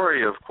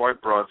story of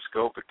quite broad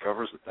scope. It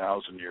covers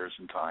 1,000 years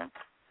in time.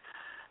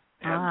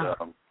 And,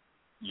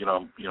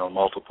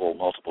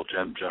 multiple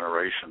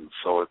generations.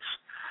 So it's,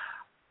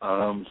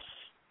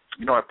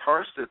 I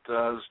parsed it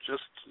as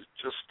just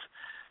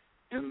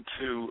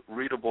into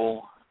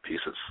readable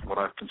pieces, what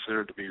I've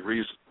considered to be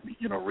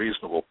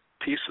reasonable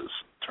pieces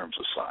in terms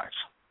of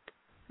size.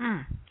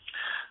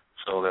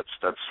 So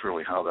that's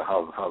really how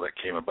that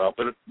came about.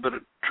 But it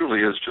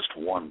truly is just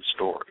one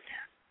story,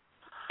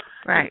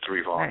 right? In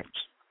 3 volumes. Right.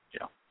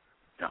 Yeah.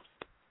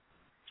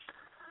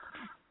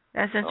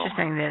 That's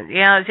interesting.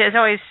 It's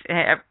always,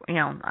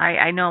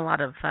 I know a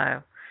lot of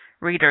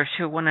readers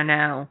who want to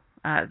know.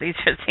 These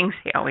are things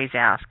they always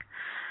ask.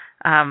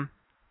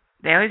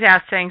 They always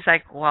ask things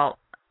like, well,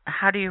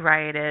 how do you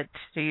write it?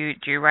 Do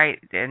you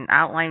write an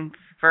outline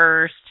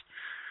first?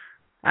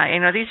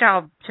 These are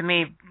all, to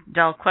me,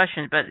 dull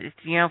questions, but,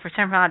 for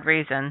some odd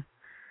reason,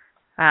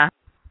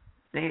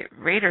 the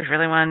readers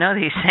really want to know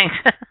these things.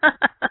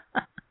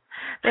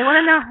 They want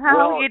to know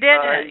how you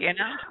did it,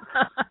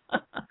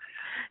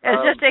 As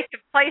if they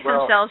could place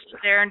themselves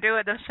there and do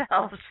it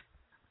themselves.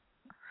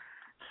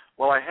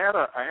 Well, I had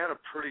a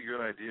pretty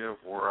good idea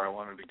of where I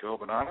wanted to go,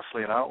 but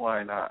honestly, an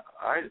outline,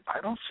 I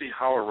don't see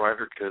how a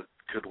writer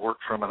could work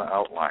from an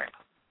outline.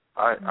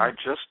 I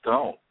just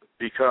don't,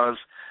 because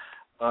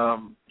a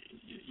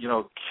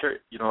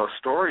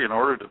story, in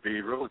order to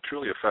be really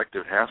truly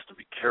effective, has to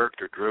be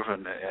character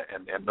driven,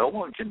 and no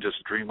one can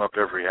just dream up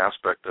every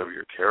aspect of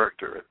your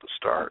character at the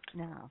start.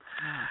 No.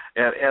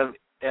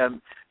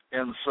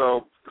 And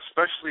so,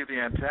 especially the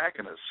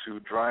antagonists who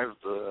drive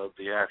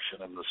the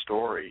action and the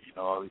story,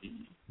 no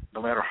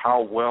matter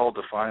how well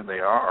defined they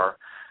are,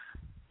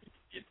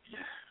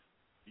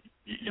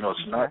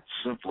 it's not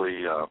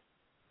simply a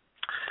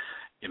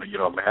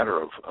matter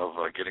of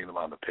getting them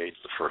on the page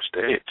the first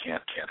day. It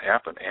can't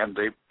happen, and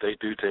they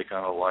do take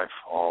on a life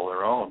all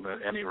their own.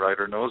 Any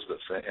writer knows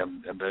this,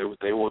 and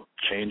they will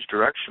change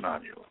direction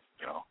on you.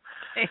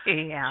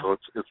 Yeah. So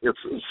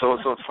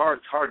it's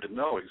hard to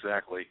know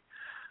exactly.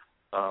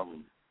 How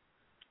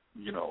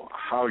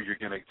you're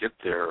going to get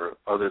there,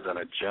 other than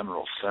a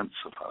general sense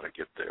of how to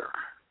get there.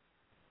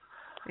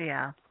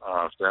 Yeah.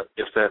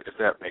 If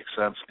that makes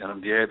sense,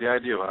 and the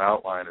idea of an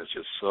outline is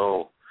just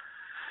so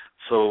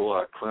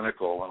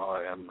clinical, and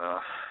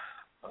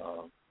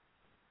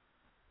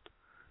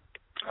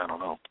I don't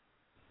know.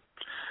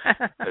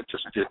 It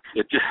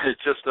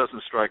just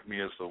doesn't strike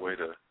me as the way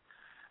to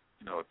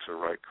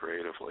write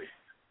creatively.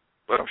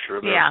 But I'm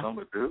sure there are some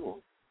that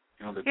do.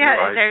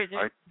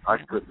 I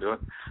couldn't do it.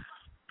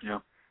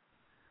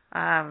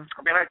 I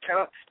mean, I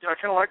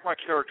kind of like my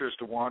characters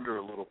to wander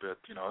a little bit,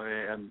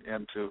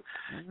 and to,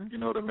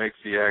 to make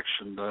the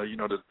action,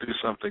 to do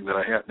something that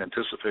I hadn't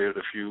anticipated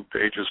a few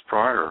pages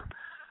prior.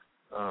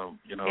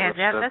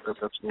 That's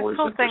the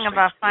cool thing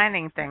about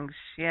finding things.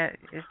 Yeah,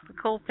 it's the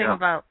cool thing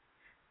about.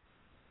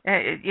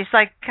 It's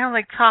like kind of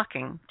like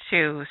talking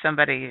to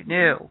somebody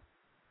new.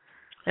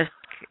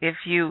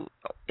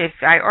 If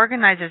I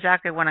organize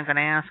exactly what I'm going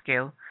to ask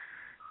you,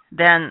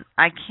 then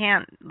I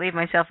can't leave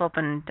myself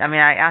open. I mean,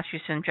 I asked you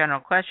some general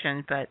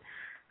questions, but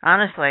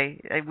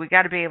honestly, we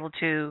got to be able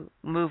to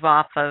move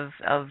off of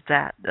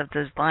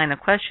this line of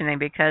questioning,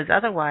 because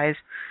otherwise,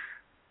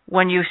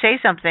 when you say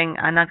something,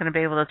 I'm not going to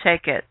be able to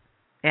take it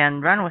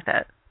and run with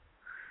it.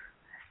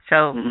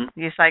 So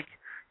it's like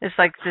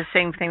the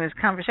same thing as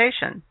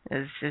conversation.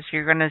 Is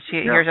you're going to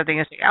hear something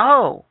and say,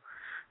 oh,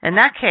 in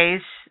that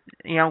case,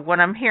 what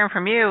I'm hearing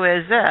from you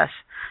is this,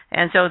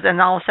 and so then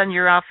all of a sudden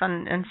you're off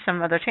in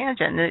some other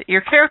tangent.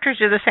 Your characters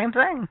do the same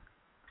thing.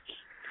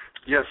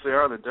 Yes, they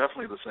are. They're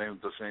definitely the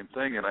same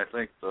thing, and I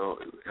think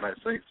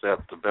that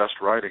the best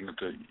writing,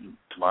 to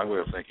my way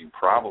of thinking,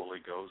 probably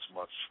goes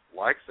much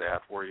like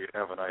that, where you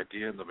have an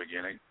idea in the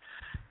beginning,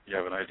 you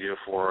have an idea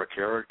for a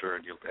character,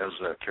 and as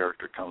that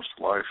character comes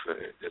to life,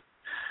 it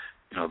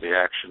the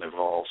action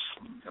evolves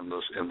and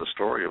the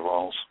story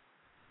evolves.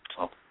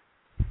 So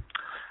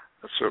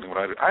that's certainly what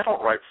I do. I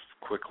don't write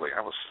quickly.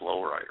 I'm a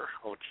slow writer.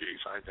 Oh, geez,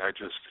 it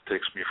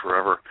takes me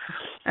forever.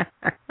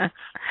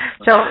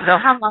 So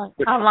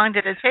how long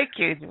did it take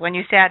you when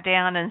you sat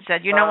down and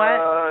said, you know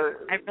what,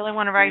 I really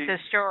want to write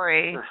this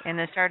story, and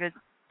then started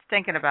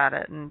thinking about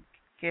it and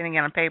getting it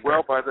on paper?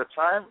 Well, by the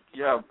time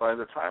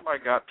I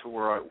got to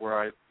where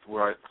I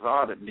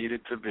thought it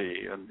needed to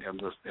be, and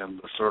the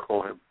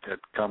circle had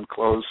come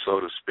close, so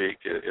to speak,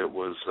 it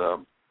was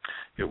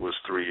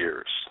 3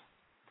 years.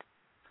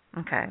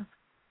 Okay.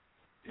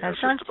 Yeah,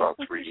 just about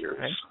 3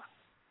 years.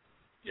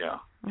 Yeah.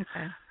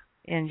 Okay.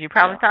 And you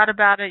probably thought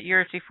about it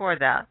years before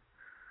that.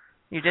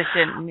 You just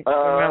didn't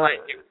realize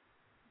it.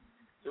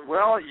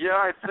 Well,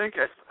 yeah, I think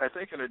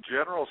in a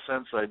general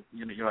sense, I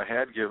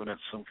had given it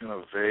some kind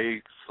of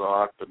vague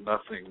thought, but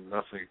nothing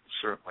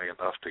certainly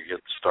enough to get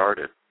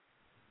started.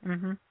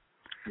 Mm-hmm.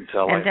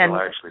 Until I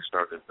actually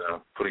started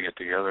putting it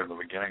together in the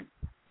beginning.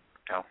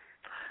 Yeah.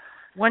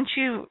 Once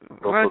you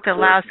wrote the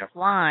last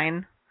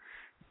line,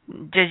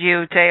 did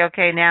you say,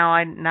 okay, now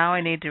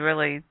I need to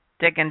really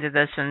dig into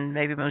this and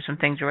maybe move some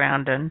things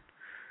around and,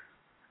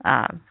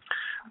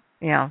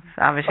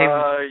 obviously,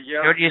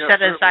 you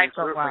set it aside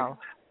for a while.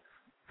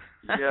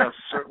 Yes,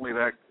 certainly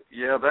that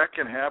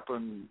can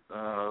happen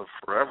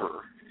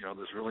forever.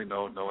 There's really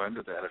no end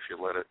to that if you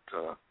let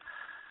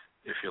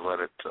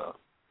it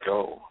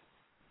go.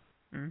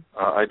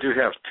 I do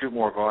have 2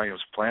 more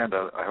volumes planned.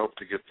 I hope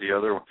to get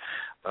the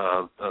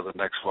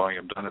next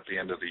volume done at the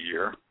end of the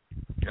year.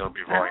 It'll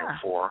be volume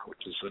 4,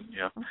 which is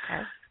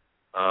Okay.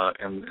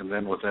 And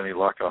then with any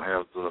luck, I'll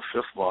have the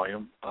 5th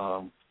volume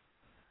a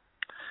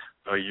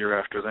year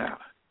after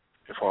that,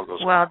 if all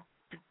goes well.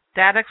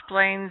 That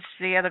explains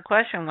the other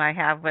question I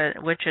have,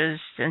 which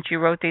is, since you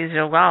wrote these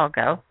a while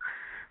ago,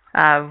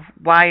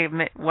 why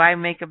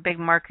make a big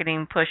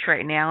marketing push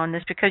right now? And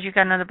it's because you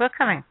got another book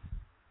coming.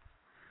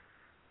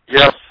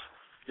 Yes,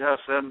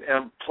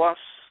 and plus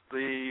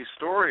the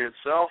story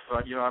itself.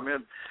 I'm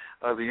in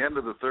the end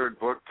of the 3rd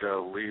book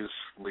leaves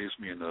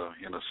me in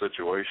a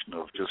situation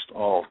of just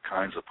all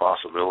kinds of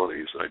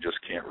possibilities that I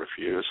just can't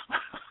refuse.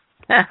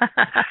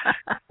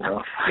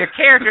 Your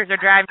characters are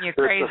driving you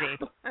crazy.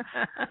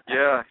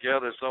 Yeah.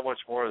 There's so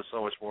much more.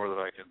 That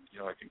I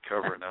can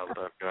cover now that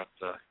I've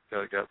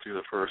got through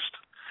the first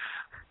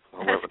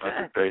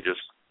 1,100 pages.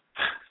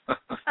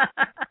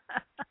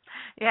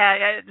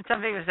 Yeah.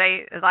 Some people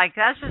say like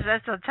that's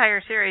the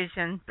entire series,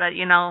 but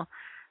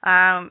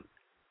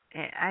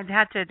I'd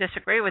have to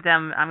disagree with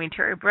them. I mean,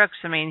 Terry Brooks.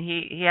 I mean,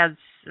 he has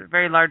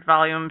very large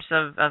volumes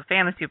of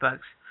fantasy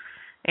books,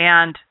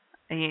 and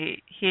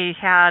he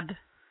had.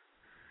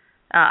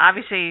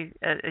 Obviously,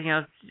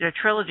 the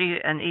trilogy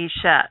in each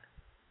set,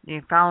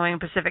 following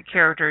Pacific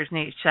characters in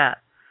each set.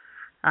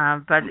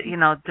 But,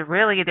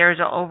 there's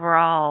an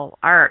overall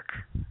arc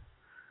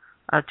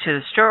to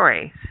the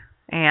story,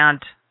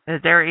 and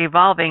they're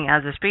evolving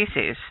as a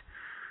species.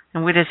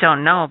 And we just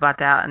don't know about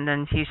that. And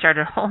then he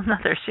started a whole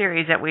other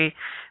series that we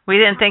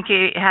didn't think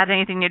he had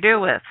anything to do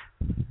with.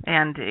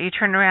 And he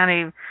turned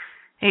around,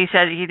 he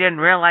said he didn't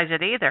realize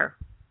it either.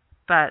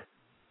 But,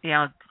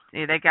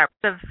 they got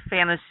rid of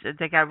fantasy.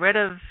 They got rid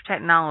of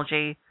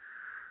technology,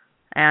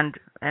 and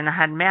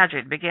had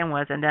magic to begin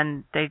with, and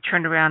then they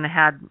turned around and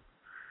had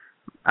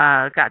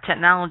got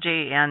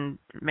technology, and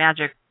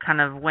magic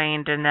kind of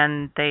waned, and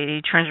then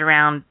he turns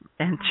around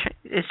and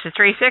it's a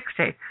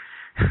 360.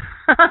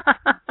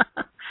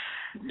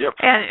 Yep.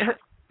 And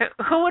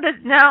who would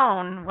have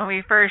known when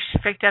we first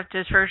picked up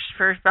this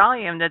first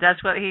volume that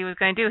that's what he was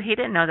going to do? He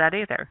didn't know that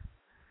either.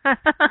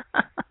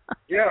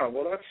 Yeah,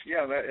 well, that's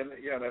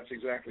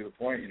exactly the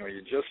point.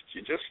 You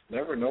just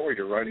never know where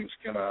your writing's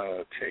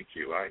gonna take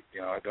you. I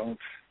don't.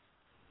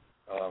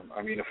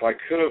 I mean, if I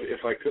could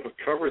have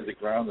covered the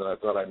ground that I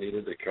thought I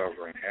needed to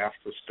cover in half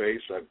the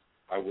space,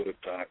 I would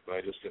have done it, but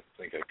I just didn't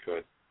think I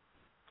could.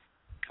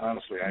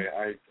 Honestly,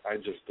 I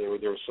just there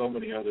were so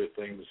many other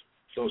things,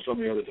 so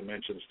many other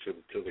dimensions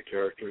to the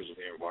characters and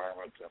the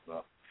environment and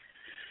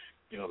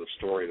the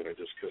story that I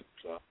just can't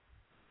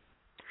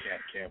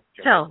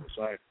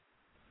decide.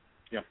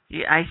 Yeah.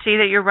 I see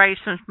that you're writing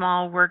some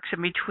small works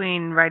in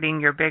between writing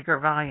your bigger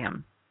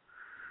volume.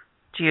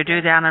 Do you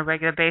do that on a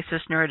regular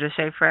basis in order to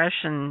stay fresh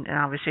and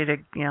obviously to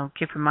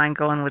keep your mind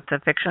going with the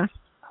fiction?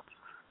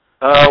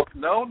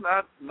 No,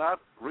 not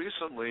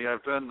recently.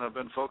 I've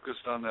been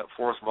focused on that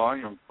fourth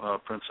volume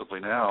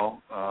principally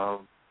now.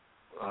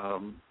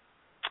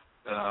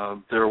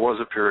 There was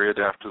a period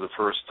after the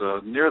first,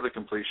 near the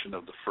completion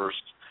of the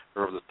first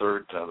or the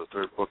third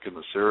book in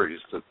the series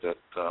that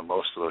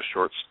most of those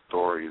short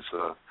stories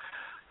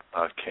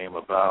came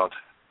about.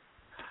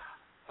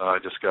 I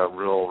just got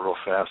real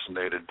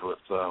fascinated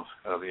with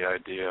the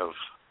idea of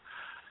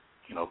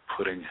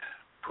putting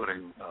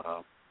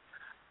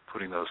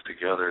those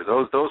together.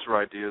 Those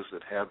were ideas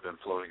that had been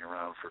floating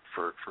around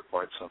for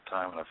quite some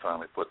time, and I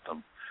finally put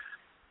them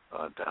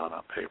down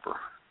on paper.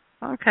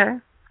 Okay.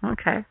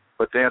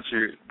 But to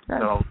answer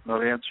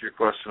your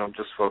question, I'm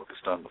just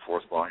focused on the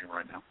fourth volume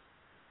right now.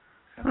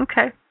 Yeah.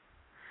 Okay.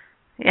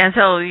 And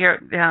so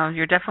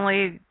you're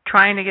definitely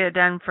trying to get it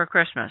done for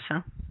Christmas,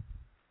 huh?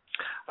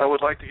 I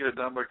would like to get it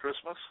done by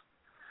Christmas.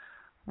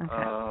 Okay.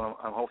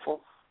 I'm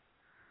hopeful,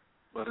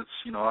 but it's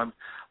I'm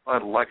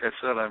like I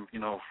said, I'm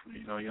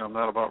I'm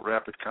not about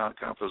rapid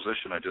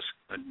composition. I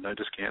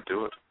just can't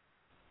do it.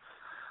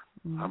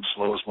 Mm. I'm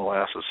slow as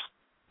molasses,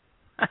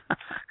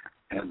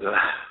 and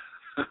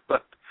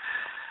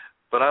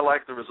but I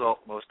like the result.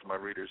 Most of my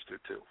readers do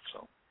too.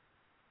 So.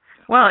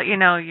 Yeah. Well,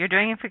 you're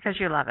doing it because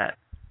you love it,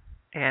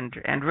 and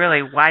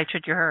really, why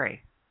should you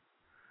hurry?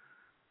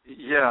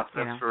 Yeah,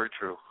 that's very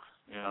true.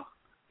 Yeah.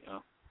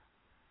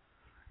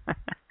 Of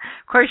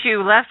course,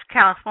 you left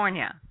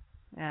California,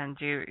 and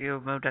you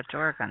moved up to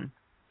Oregon,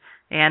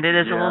 and it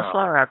is a little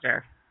slower up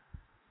there.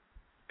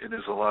 It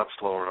is a lot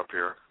slower up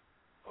here,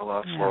 a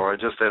lot slower. I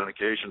just had an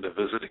occasion to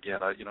visit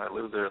again. I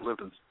lived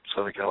in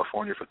Southern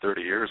California for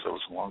 30 years. I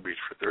was in Long Beach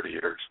for 30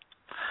 years,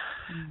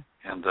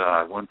 and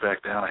I went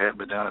back down. I hadn't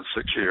been down in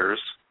 6 years,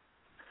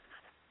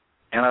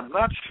 and I'm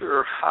not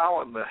sure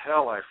how in the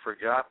hell I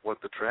forgot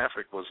what the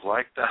traffic was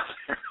like down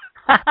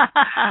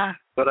there.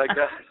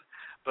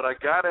 But I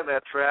got in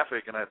that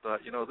traffic, and I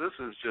thought,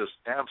 this is just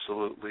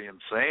absolutely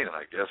insane. And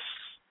I guess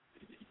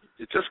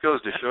it just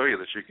goes to show you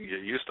that you can get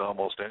used to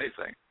almost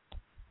anything.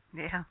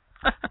 Yeah.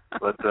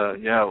 But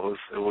it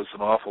was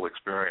an awful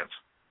experience.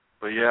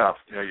 But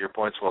your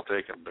point's well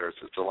taken.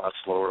 It's a lot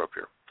slower up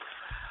here,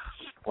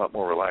 a lot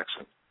more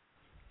relaxing.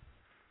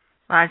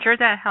 Well, I'm sure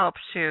that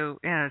helps too,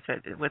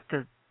 with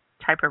the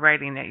type of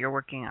writing that you're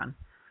working on.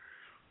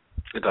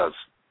 It does.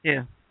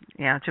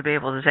 Yeah, to be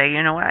able to say,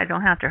 you know what, I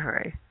don't have to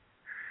hurry.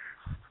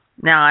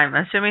 Now, I'm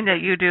assuming that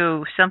you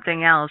do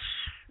something else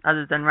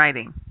other than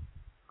writing.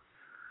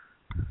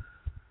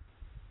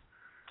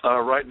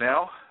 Right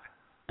now,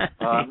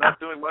 I'm not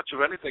doing much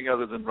of anything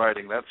other than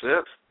writing. That's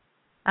it.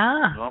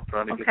 I'm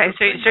trying to get this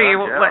thing done.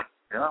 You're what?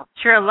 Yeah.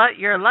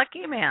 You're a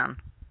lucky man.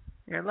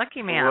 You're a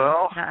lucky man.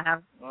 Well,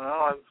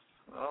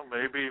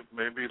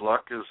 maybe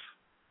luck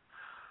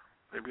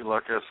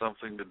has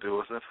something to do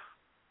with it.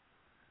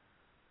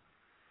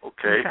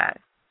 Okay.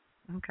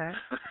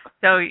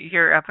 So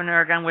you're up in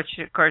Oregon, which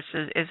of course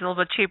is a little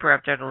bit cheaper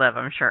up there to live,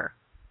 I'm sure.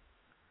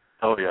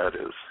 Oh yeah, it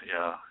is.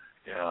 Yeah.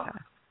 Okay.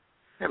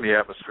 And the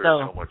atmosphere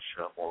is so much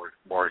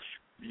more,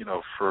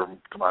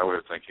 to my way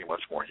of thinking,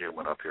 much more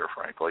human up here.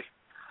 Frankly,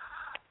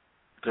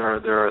 there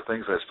are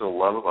things I still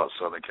love about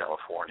Southern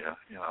California.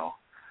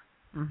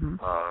 Mm-hmm.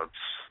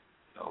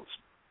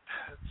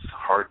 It's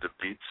hard to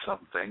beat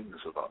some things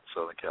about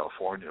Southern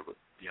California, but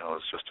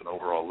it's just an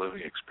overall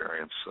living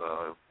experience.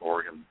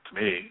 Oregon, to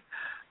me,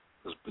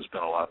 has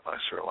been a lot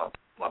nicer, a lot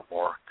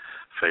more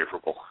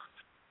favorable.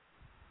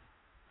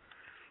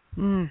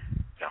 Yeah.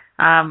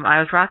 I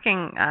was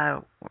rocking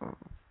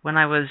when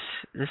I was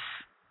just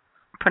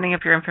putting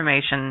up your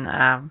information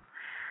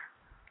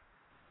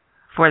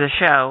for the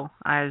show.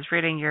 I was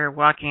reading your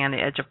Walking on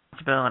the Edge of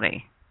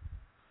Plausibility.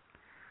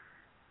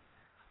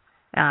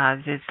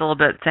 It's a little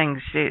bit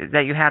things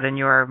that you had in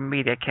your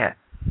media kit.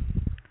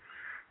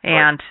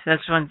 And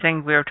that's one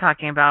thing we were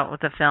talking about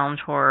with the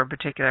films, horror in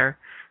particular.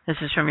 This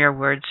is from your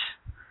words.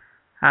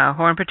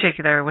 Horror in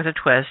particular, with a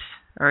twist,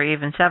 or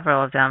even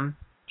several of them,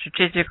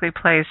 strategically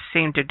placed,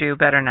 seem to do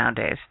better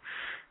nowadays.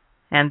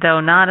 And though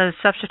not a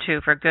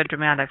substitute for good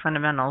dramatic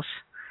fundamentals,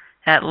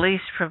 at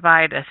least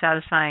provide a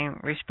satisfying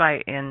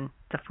respite in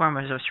the form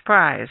of a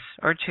surprise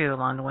or two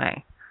along the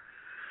way.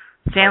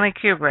 Stanley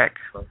Kubrick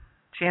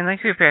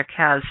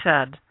has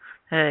said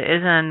that it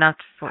isn't enough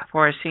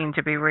for a scene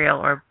to be real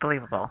or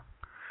believable.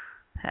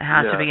 It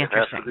has to be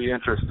interesting. It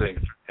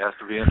has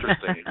to be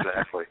interesting,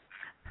 exactly.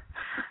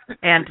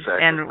 And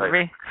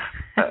exactly.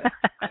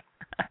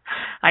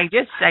 I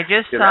just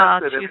saw.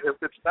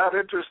 If it's not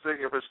interesting,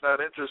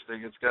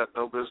 it's got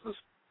no business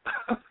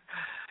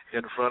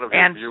in front of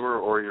your viewer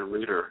or your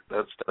reader.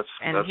 That's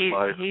my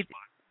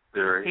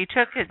theory.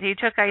 He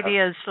took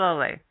ideas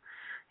slowly,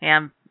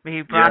 and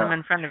he brought them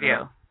in front of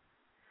you.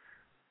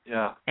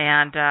 Yeah.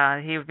 And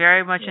he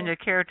very much into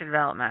character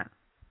development.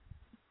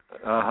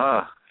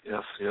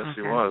 Yes, okay.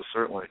 He was,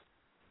 certainly.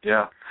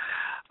 Yeah.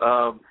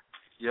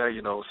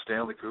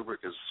 Stanley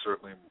Kubrick is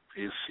certainly,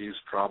 he's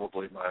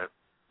probably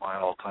my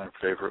all-time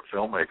favorite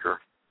filmmaker,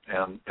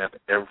 and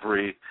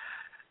every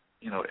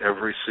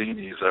every scene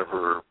he's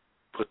ever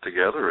put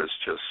together is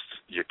just,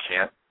 you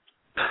can't,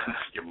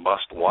 you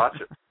must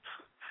watch it.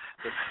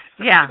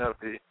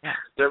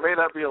 There may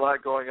not be a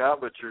lot going on,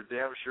 but you're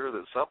damn sure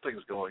that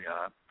something's going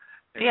on.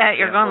 Yeah,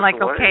 you're going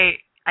like, away.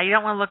 Okay, I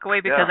don't want to look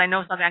away because I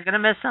know something. I'm going to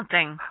miss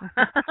something.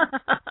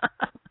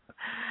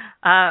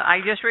 I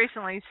just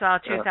recently saw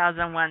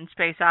 2001: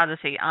 Space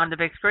Odyssey on the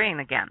big screen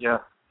again. Yeah.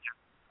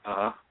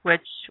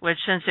 Which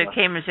since it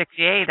came in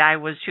 '68, I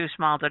was too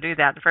small to do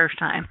that the first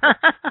time.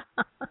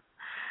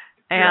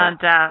 And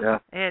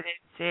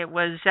it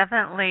was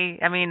definitely.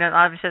 I mean,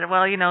 obviously,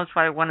 well, it's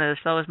probably one of the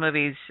slowest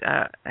movies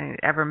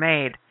ever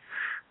made.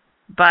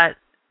 But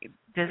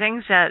the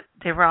things that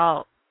they were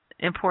all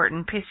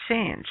important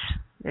scenes.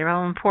 They were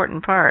all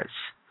important parts.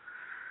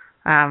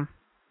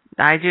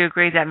 I do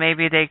agree that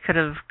maybe they could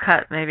have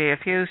cut maybe a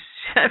few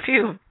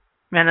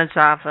minutes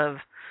off of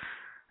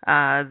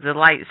the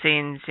light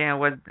scenes,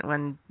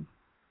 when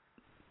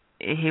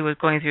he was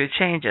going through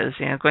changes,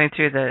 going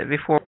through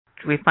before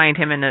we find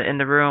him in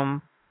the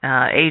room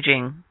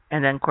aging,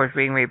 and then of course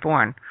being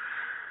reborn.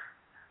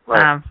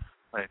 Right.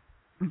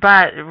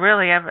 But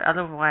really,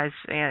 otherwise,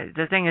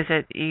 the thing is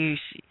that he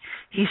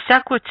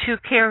stuck with two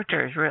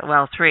characters,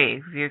 well,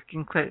 three,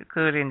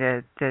 including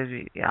the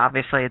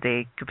obviously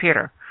the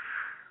computer,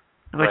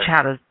 which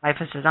had a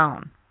life of its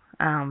own.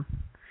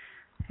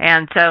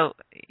 And so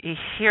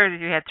here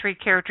you had three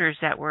characters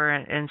that were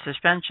in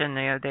suspension.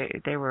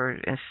 They were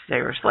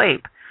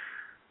asleep,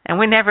 and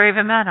we never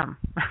even met them.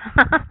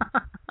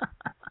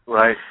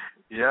 Right.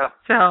 Yeah.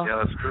 So.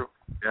 Yeah, that's true.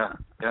 Yeah.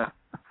 Yeah.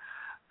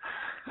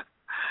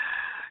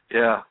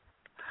 Yeah.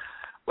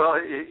 Well,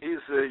 he's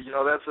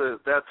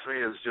that to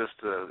me is just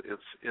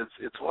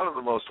it's one of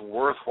the most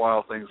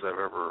worthwhile things I've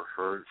ever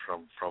heard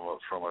from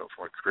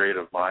a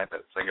creative mind.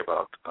 That thing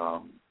about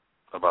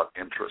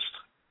interest.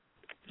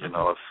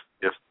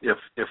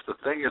 If the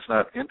thing is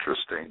not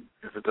interesting,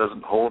 if it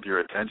doesn't hold your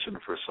attention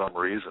for some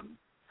reason,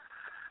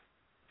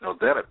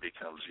 then it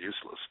becomes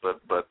useless. But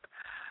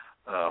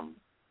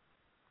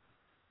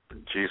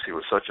geez, he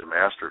was such a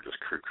master just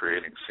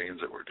creating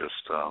scenes that were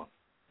just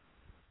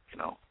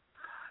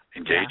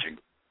engaging.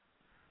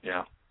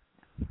 Yeah.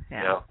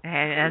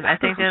 And I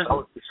think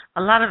a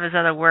lot of his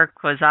other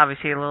work was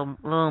obviously a little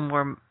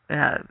more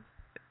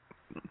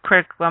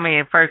for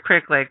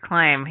critically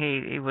acclaimed.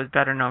 He was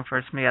better known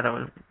for some of the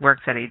other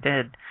works that he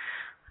did.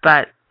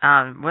 But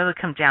when it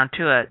comes down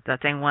to it,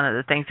 one of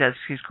the things that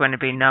he's going to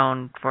be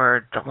known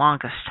for the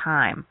longest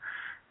time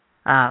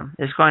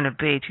is going to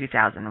be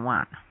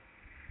 2001.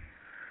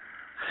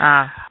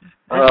 That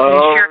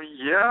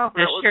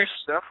would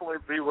definitely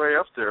be way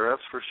up there.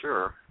 That's for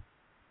sure.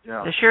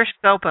 Yeah. The sheer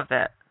scope of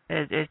it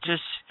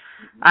just,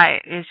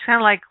 it's kind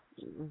of like,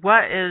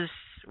 what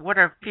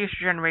are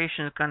future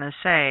generations going to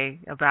say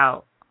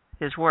about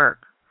his work,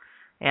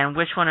 and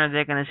which one are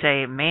they going to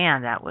say,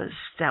 man, that was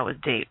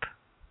deep.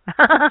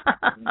 And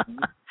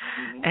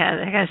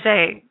they're going to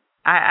say,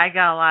 I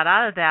got a lot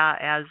out of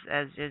that,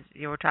 as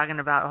you were talking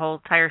about a whole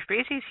entire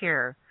species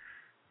here,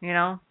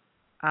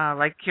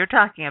 like you're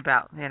talking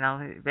about,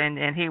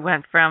 and he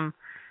went from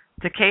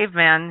the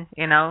caveman,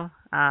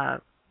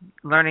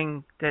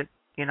 learning that,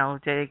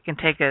 they can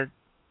take a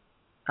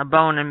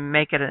bone and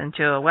make it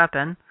into a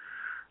weapon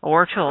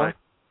or a tool. Right.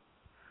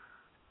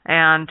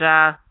 And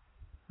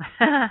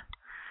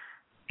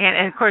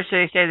and of course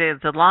they say that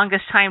the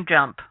longest time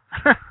jump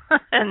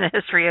in the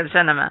history of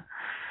cinema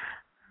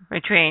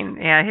between,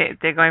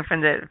 they're going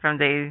from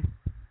they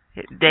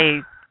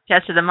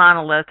tested the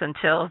monolith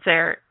until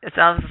it's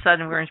all of a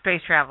sudden we're in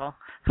space travel.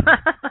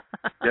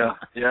 Yeah.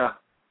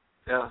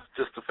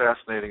 Just a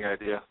fascinating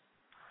idea.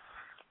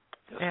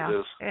 Yes, it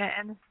is.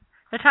 And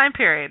the time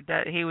period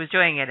that he was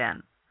doing it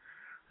in.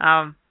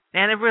 And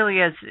it really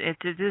is.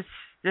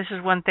 This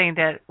is one thing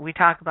that we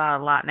talk about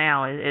a lot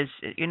now is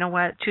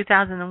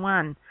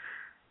 2001,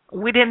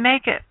 we didn't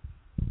make it.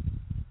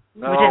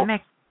 No, we didn't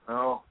make it.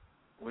 No,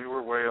 we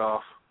were way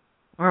off.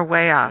 We're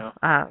way off.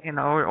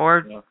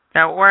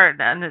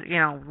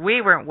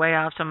 We weren't way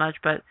off so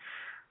much, but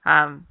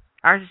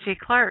Arthur C.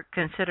 Clarke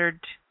considered,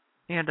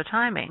 the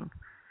timing,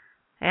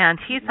 and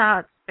he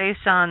thought,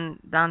 based on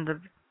the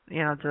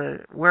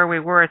where we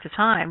were at the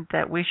time,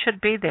 that we should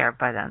be there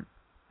by then,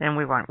 and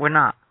we weren't. We're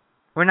not.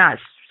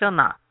 Still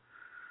not.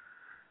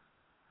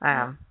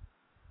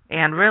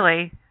 And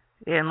really,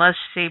 unless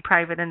the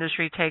private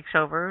industry takes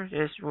over,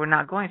 we're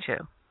not going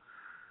to.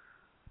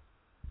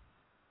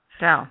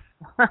 So.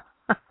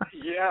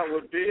 It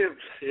would be.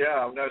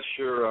 Yeah, I'm not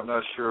sure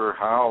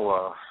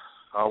how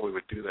we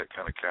would do that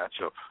kind of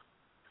catch up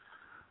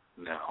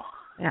now.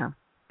 Yeah,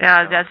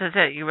 that's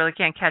it. You really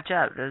can't catch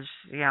up. There's,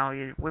 we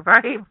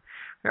already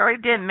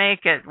didn't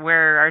make it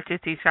where Arthur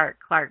C.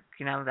 Clarke,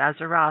 as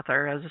an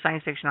author, as a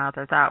science fiction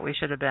author, thought we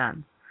should have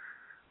been.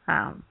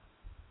 So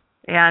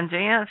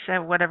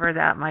whatever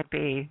that might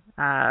be,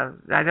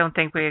 I don't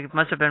think we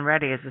must have been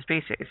ready as a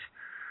species.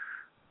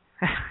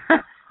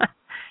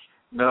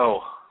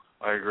 No,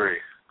 I agree.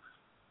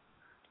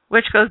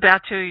 Which goes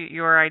back to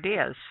your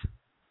ideas.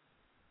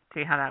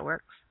 See how that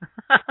works?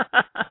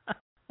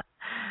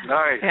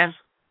 Nice. And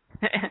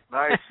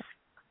nice.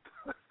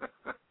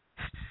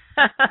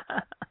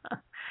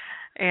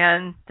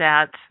 and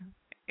that,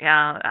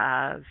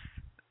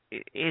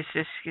 it's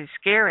just a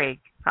scary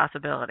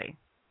possibility,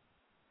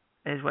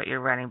 is what you're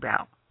writing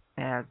about.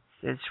 And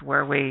it's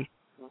where we.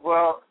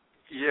 Well,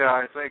 yeah,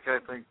 I think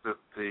that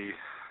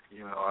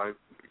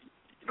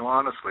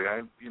honestly,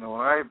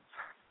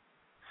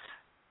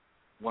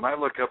 when I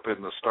look up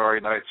in the starry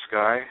night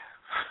sky,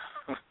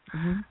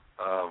 Mm-hmm.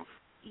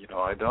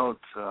 I don't,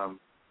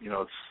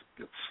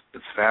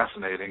 it's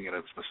fascinating and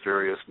it's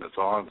mysterious and it's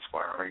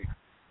awe-inspiring.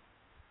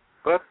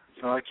 But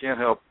I can't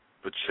help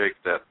but shake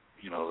that,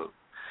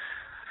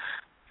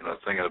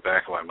 thing in the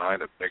back of my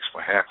mind that makes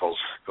my hackles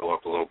go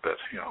up a little bit,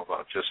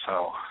 about just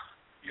how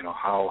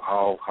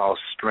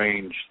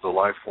strange the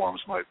life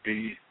forms might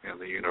be in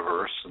the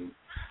universe, and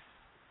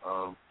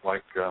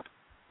like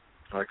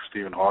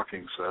Stephen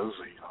Hawking says,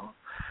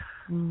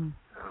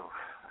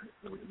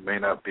 it may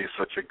not be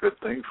such a good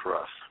thing for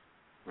us.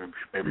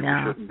 Maybe we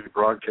shouldn't be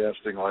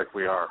broadcasting like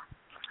we are.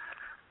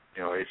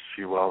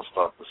 H.G. Wells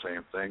thought the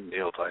same thing.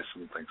 Neil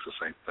Tyson thinks the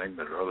same thing.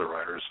 There are other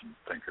writers and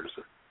thinkers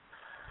that,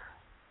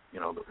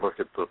 that look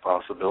at the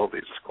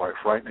possibilities. It's quite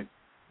frightening.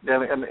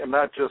 And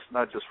not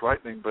just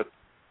frightening, but,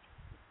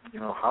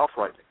 how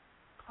frightening?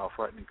 How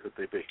frightening could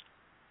they be?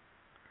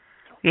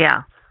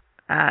 Yeah.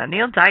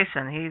 Neil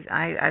Tyson,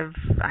 I've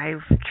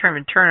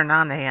been turning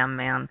on to him,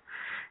 man.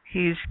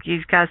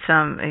 He's got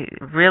some, he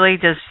really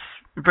just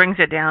brings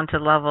it down to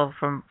the level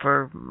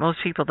for most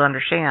people to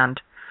understand.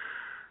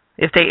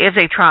 If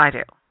they try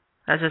to,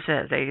 as I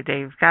said,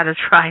 they've got to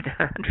try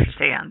to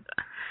understand.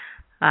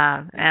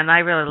 And I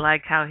really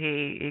like how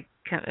he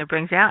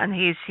brings out, and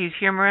he's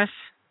humorous.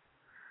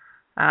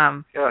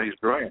 Yeah, he's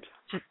brilliant.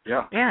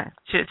 Yeah,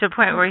 to the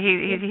point where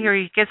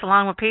he gets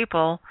along with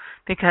people,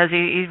 because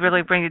he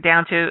really brings it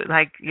down to,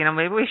 like,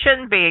 maybe we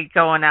shouldn't be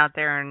going out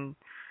there and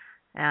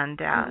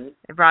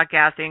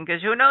broadcasting,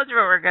 because who knows what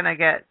we're gonna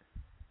get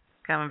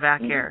coming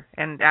back here,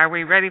 and are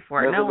we ready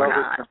for it? No, we're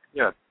not.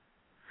 Yeah,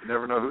 you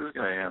never know who's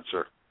going to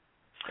answer.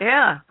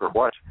 Yeah. For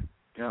what?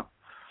 Yeah.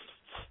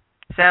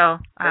 So,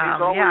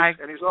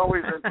 and he's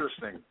always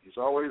interesting. He's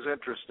always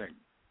interesting.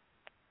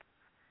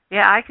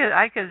 Yeah, I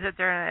could sit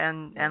there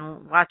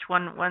and watch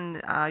one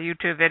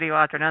YouTube video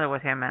after another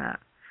with him in it,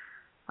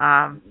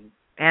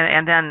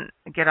 and then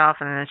get off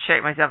and then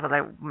shake myself and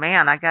like,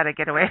 man, I got to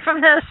get away from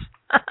this.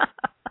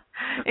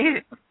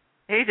 he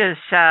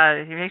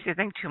makes you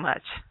think too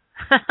much.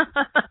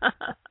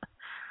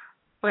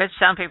 Which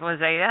some people would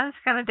say, yeah, it's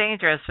kind of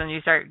dangerous when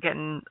you start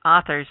getting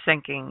authors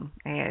thinking,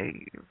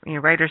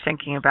 writers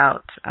thinking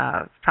about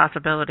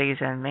possibilities,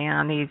 and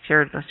man, he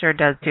sure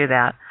does do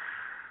that.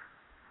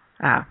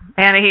 And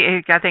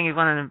I think he's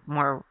one of the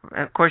more,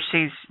 of course,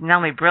 he's not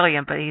only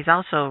brilliant, but he's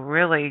also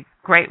really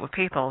great with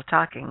people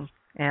talking,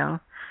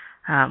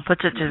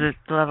 puts it to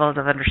the levels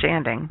of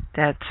understanding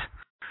that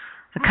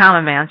the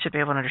common man should be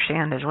able to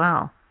understand as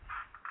well.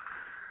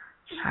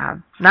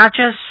 Not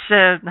just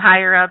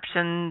higher ups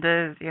and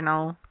the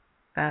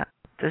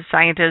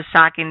scientists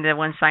talking to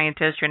one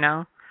scientist.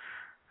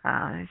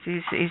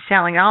 He's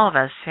telling all of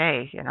us,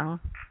 hey,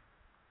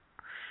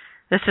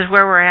 this is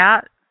where we're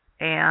at,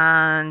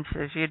 and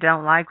if you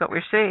don't like what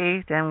we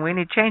see, then we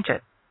need to change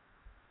it.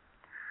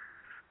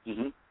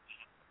 Mm-hmm.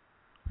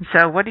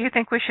 So, what do you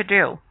think we should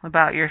do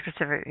about your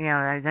specific?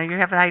 I know you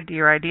have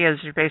your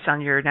ideas are based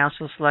on your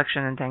natural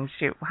selection and things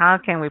too. How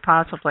can we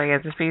possibly,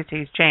 as a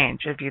species,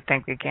 change, if you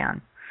think we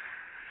can?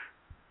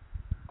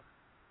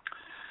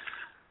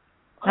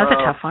 That's a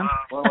tough one.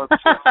 Well,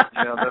 that's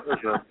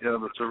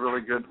a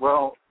really good.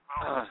 Well,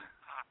 I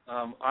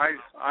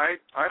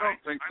don't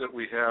think that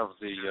we have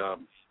the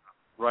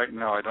right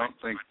now. I don't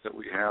think that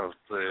we have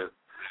the,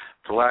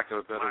 for lack of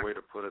a better way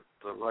to put it,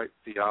 the right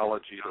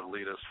theology to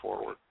lead us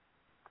forward.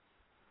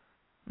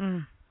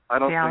 I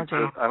don't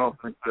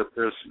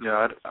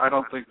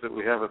think that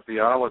we have a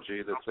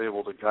theology that's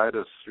able to guide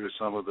us through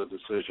some of the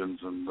decisions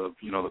and the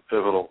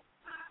pivotal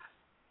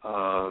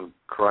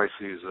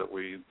crises that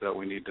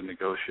we need to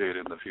negotiate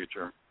in the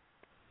future,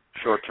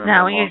 short term and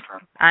long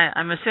term.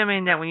 I'm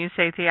assuming that when you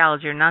say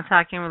theology, you're not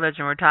talking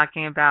religion. We're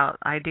talking about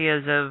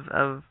ideas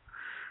of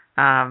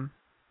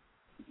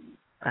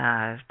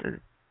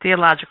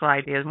theological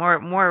ideas,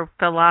 more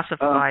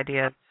philosophical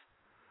ideas.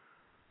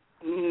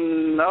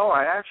 No,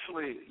 I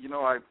actually,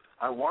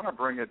 I want to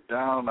bring it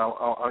down.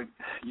 I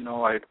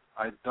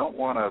don't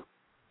want to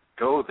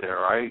go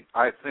there. I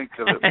think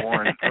of it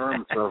more in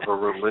terms of a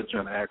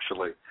religion,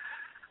 actually,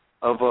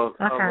 of a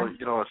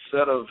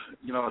set of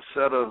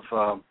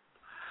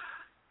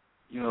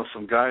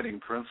some guiding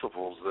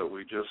principles that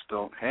we just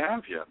don't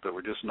have yet, that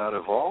we're just not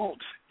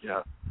evolved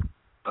yet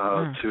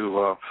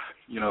to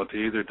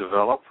either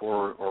develop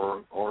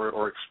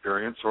or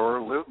experience or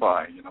live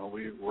by.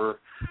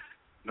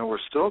 We're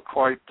still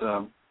quite,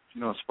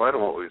 in spite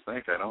of what we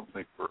think, I don't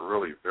think we're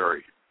really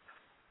very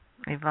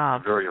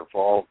evolved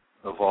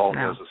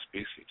as a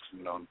species.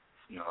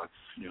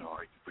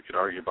 We could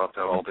argue about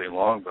that all day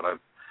long, but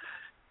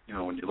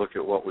when you look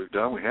at what we've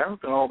done, we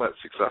haven't been all that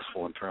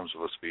successful in terms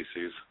of a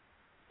species.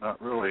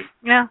 not really.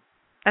 Yeah,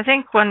 I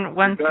think one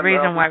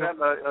reason why.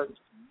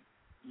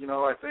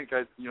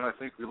 I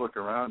think we look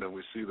around and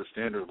we see the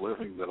standard of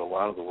living that a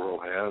lot of the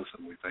world has,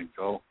 and we think,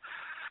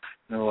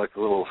 like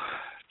the little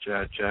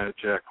Jack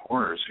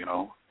Horners,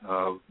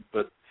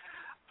 But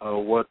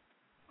what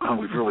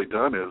we've really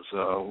done is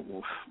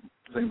the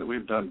thing that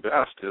we've done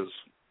best is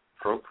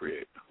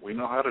procreate. We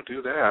know how to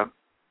do that.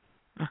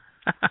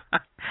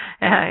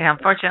 Yeah,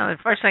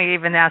 unfortunately,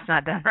 even that's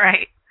not done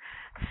right.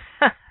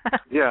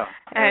 Yeah.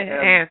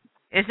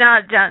 It's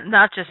not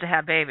just to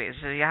have babies.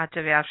 So you have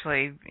to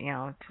actually,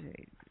 to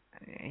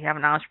you have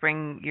an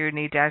offspring, you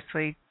need to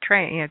actually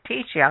train,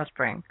 teach the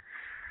offspring.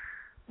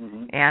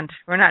 Mm-hmm. And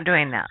we're not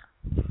doing that.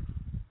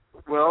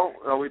 Well,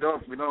 we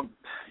don't,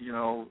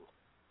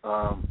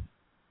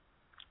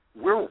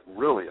 we're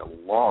really a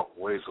long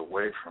ways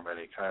away from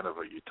any kind of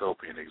a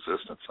utopian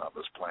existence on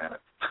this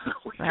planet.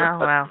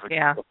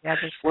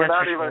 We're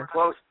not even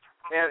close.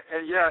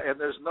 And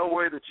there's no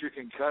way that you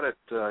can cut it,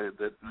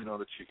 that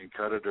you can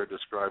cut it or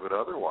describe it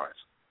otherwise.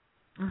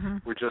 Mm-hmm.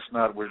 We're just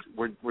not.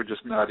 We're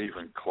just not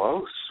even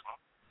close.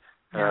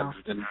 No.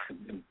 In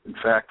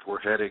fact,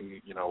 we're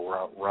heading.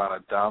 We're on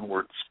a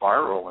downward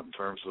spiral in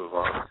terms of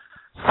our.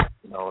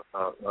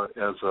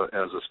 As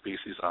a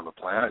species on the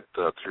planet,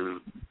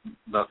 through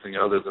nothing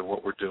other than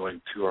what we're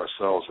doing to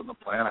ourselves and the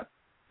planet.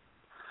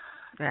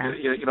 Yeah.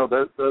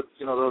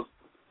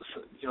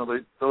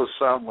 Those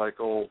sound like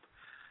old,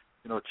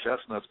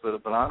 chestnuts,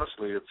 but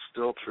honestly, it's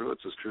still true.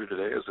 It's as true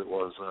today as it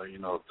was,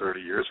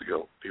 30 years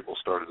ago. People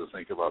started to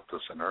think about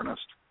this in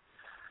earnest.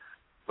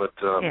 But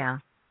yeah.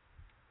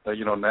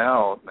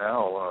 Now,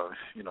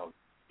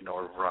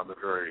 we're on the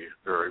very,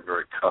 very,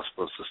 very cusp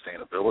of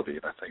sustainability,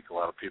 and I think a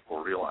lot of people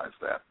realize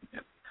that.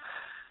 And,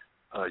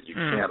 you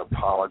can't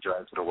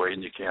apologize it away,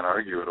 and you can't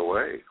argue it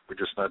away. We're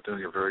just not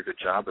doing a very good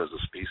job as a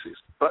species.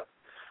 But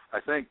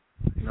I think,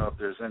 if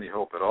there's any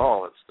hope at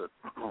all, it's that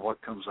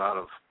what comes out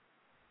of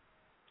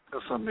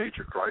some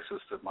major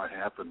crisis that might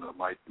happen that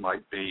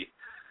might be,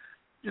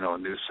 a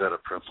new set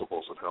of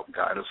principles that help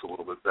guide us a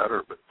little bit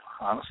better. But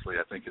honestly,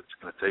 I think it's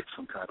going to take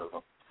some kind of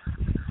a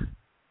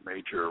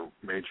major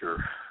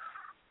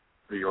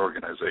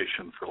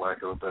reorganization, for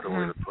lack of a better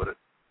way to put it.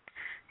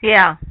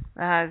 Yeah,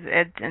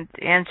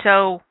 and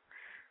so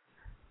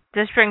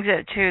this brings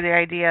it to the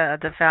idea of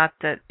the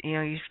fact that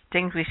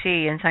things we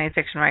see in science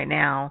fiction right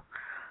now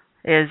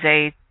is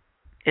a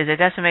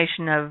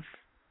decimation of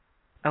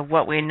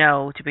what we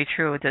know to be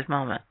true at this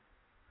moment,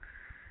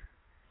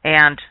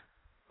 and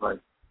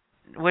right.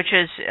 Which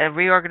is a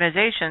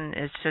reorganization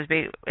is to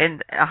be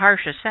in a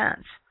harsher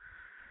sense,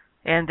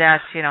 and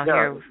that's an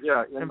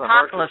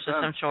apocalypse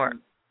of some sort.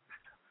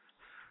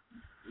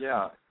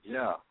 Yeah.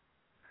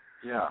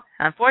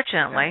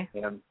 Unfortunately.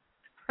 And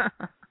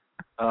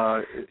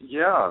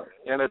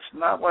and it's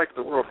not like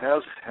the world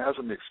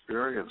hasn't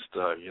experienced,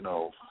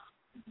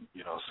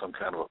 some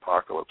kind of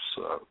apocalypse.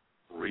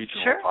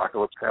 Regional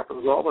apocalypse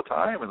happens all the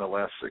time in the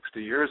last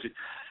 60 years.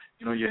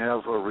 You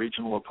have a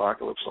regional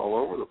apocalypse all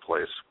over the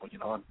place.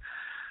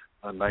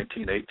 In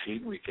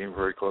 1918, we came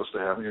very close to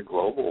having a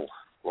global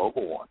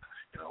one.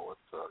 With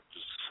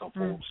just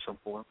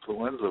simple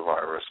influenza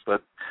virus,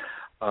 but.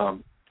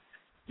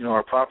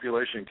 Our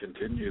population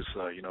continues,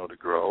 to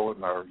grow,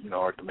 and our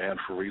demand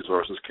for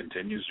resources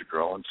continues to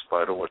grow in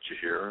spite of what you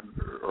hear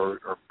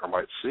or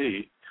might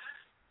see.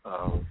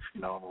 A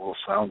little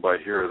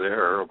soundbite here or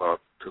there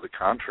about to the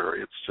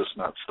contrary. It's just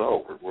not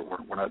so.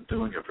 We're not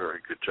doing a very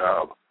good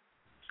job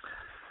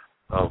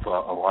of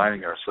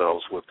aligning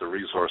ourselves with the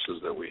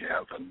resources that we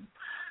have in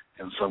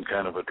some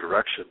kind of a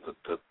direction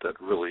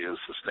that really is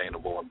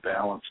sustainable and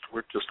balanced.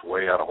 We're just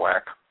way out of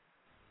whack.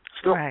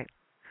 Still.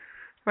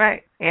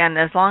 Right. And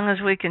as long as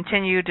we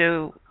continue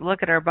to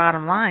look at our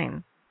bottom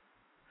line,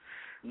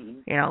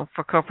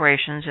 for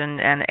corporations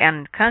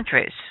and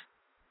countries,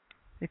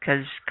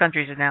 because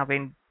countries are now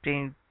being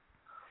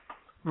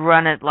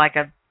run it like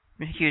a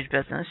huge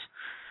business.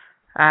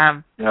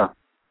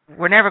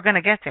 We're never going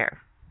to get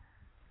there.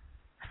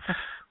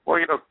 Well,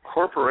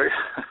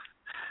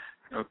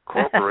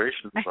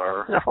 corporations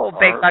are the whole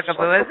big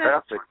bugaboo, isn't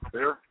it?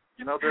 They're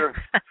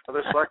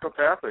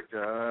psychopathic.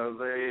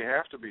 They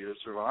have to be to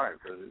survive.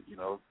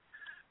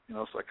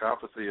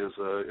 Psychopathy is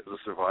a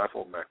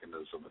survival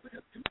mechanism,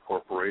 and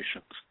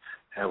corporations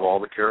have all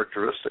the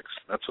characteristics.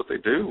 That's what they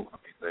do. I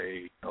mean,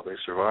 they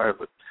survive,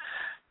 but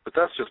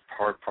that's just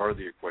part of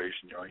the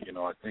equation.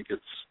 I think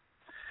it's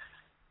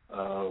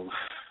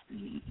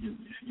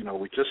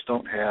we just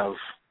don't have.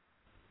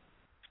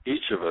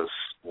 Each of us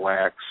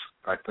lacks,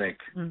 I think,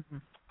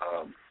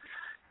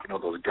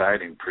 those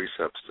guiding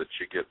precepts that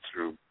you get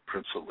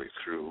principally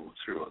through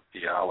a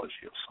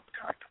theology of some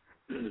kind,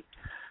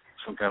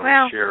 some kind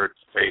of shared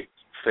faith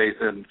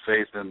in,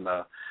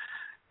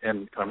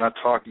 and I'm not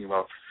talking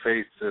about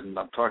faith in.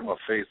 I'm talking about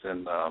faith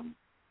in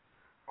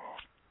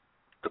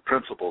the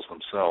principles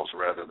themselves,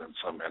 rather than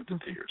some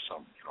entity or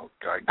some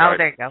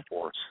guiding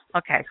force.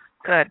 Okay,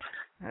 good.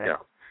 Yeah.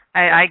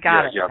 I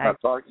got it. I'm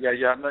not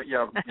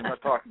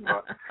talking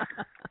about.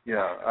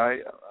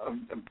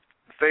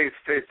 faith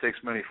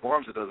takes many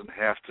forms. It doesn't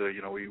have to.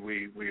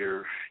 We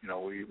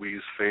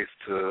use faith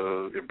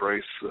to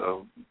embrace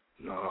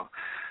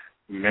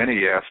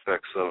many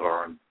aspects of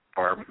our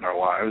environment in our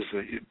lives.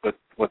 But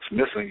what's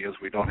missing is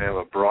we don't have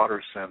a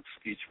broader sense.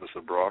 Each of us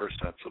a broader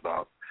sense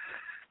about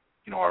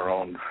our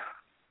own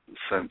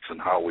sense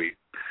and how we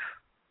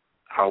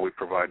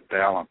provide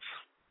balance.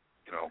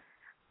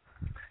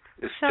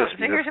 So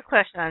here's a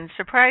question. I'm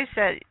surprised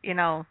that we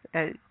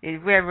had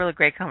a really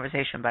great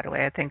conversation. By the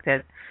way, I think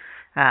that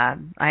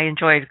I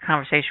enjoyed the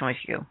conversation with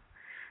you,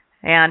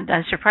 and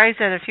I'm surprised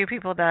that a few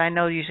people that I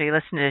know usually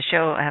listen to the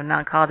show have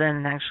not called in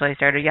and actually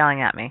started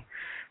yelling at me,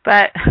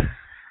 but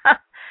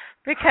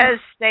because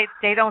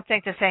they don't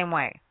think the same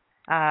way,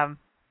 and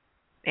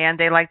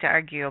they like to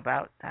argue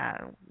about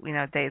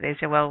they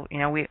say, well,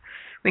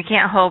 we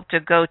can't hope to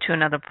go to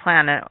another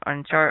planet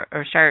or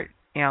start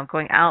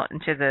going out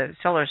into the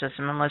solar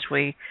system unless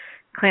we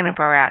clean up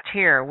our act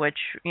here, which,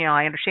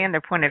 I understand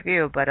their point of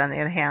view, but on the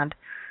other hand,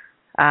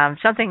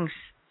 something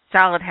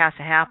solid has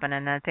to happen,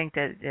 and I think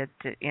that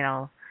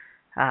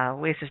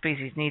we as a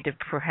species need to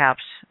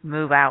perhaps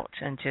move out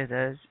into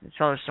the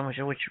solar system, which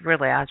is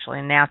really actually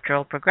a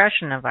natural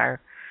progression of our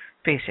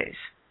species.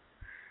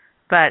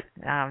 But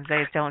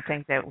they don't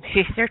think that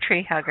they're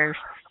tree huggers,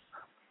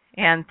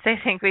 and they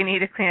think we need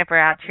to clean up our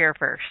act here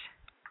first.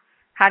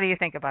 How do you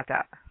think about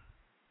that?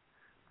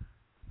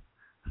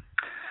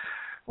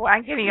 Well,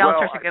 I'm giving you all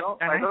sorts of good.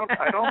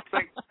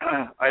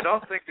 I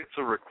don't think it's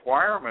a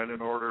requirement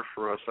in order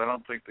for us. I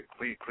don't think that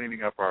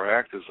cleaning up our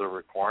act is a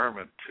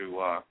requirement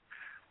to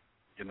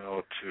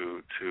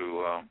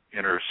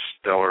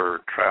interstellar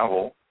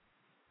travel.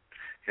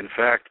 In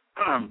fact,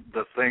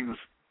 the things,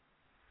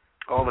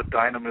 all the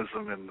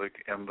dynamism and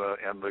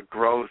the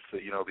growth,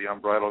 the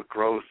unbridled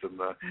growth and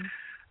the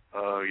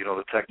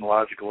the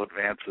technological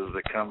advances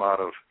that come out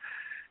of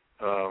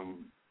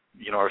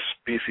our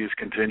species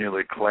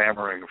continually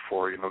clamoring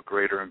for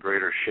greater and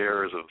greater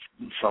shares of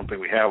something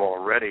we have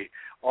already.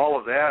 All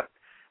of that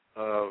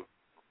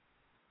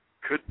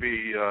could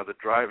be the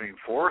driving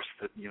force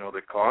that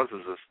that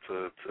causes us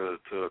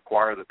to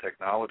acquire the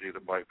technology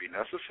that might be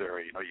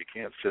necessary. You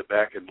can't sit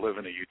back and live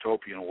in a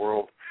utopian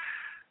world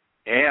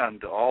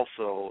and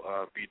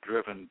also be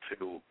driven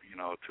to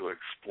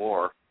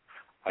explore.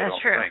 That's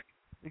don't true. think.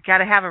 You got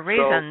to have a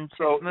reason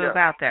to move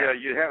out there.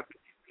 Yeah, you have.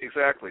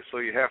 Exactly. So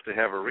you have to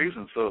have a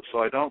reason. So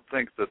I don't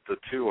think that the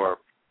two are,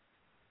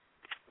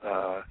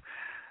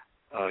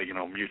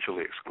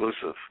 mutually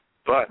exclusive.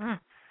 But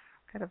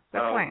good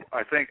point.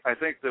 I think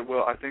that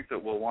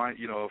we'll wind.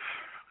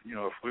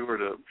 If we were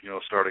to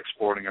start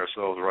exporting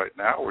ourselves right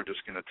now, we're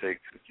just going to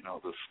take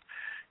this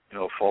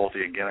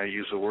faulty. Again, I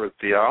use the word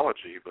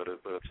theology, but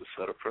it's a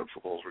set of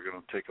principles. We're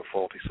going to take a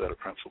faulty set of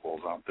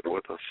principles out there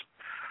with us,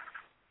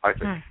 I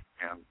think.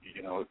 And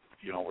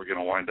we're going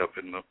to wind up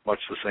in much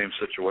the same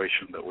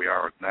situation that we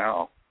are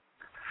now.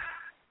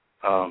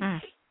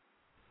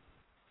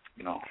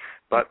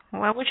 But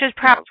which is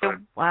probably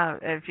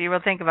if you will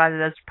think about it,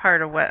 that's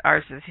part of what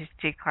Arthur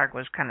C. Clarke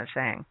was kind of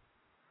saying.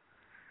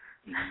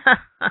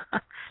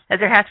 That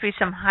there has to be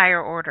some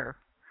higher order,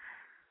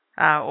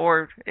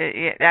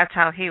 that's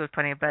how he was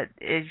putting it. But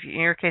in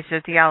your case,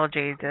 the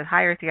theology, the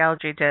higher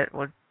theology that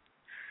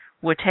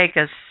would take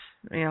us,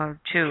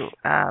 to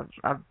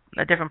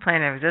a different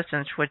plane of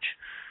existence, which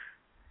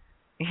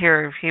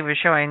here he was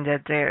showing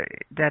that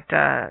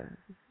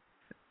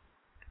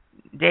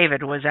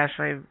David was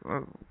actually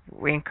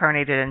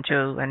reincarnated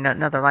into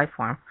another life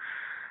form.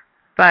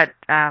 But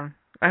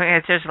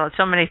there's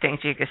so many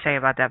things you could say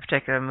about that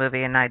particular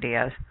movie and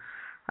ideas.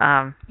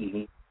 But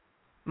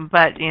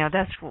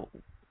that's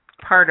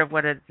part of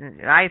what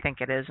I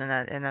think it is in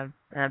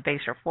a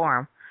baser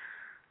form.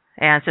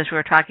 And since we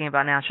were talking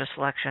about natural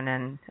selection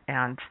and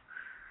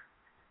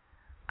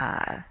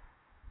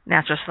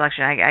natural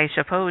selection, I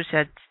suppose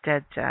that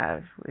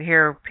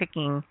here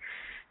picking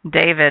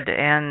David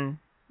in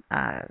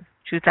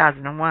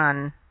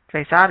 2001,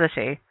 Space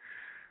Odyssey,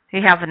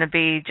 he happened to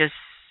be just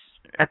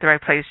at the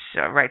right place,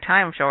 right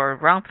time, or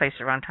wrong place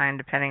at wrong time,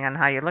 depending on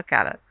how you look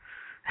at it.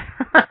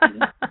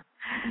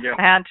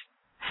 And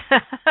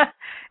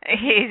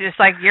he's just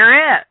like, you're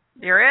it,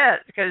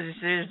 because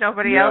there's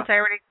nobody else. I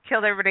already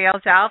killed everybody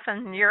else off,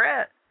 and you're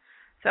it.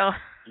 So,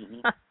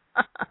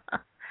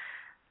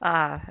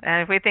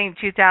 and if we think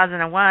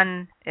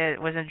 2001,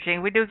 it was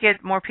interesting. We do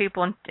get more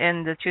people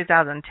in the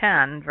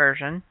 2010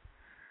 version,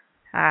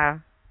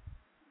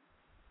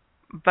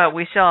 but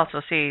we still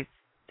also see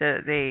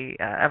the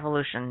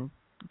evolution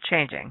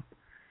changing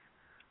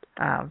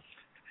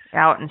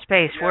out in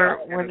space, where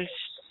there's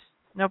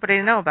nobody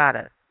to know about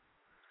it.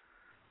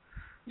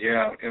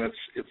 Yeah, and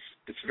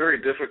it's very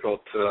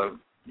difficult to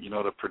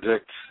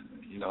predict.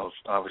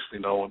 Obviously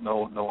no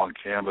one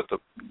can, but the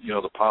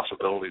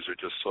possibilities are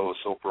just so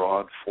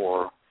broad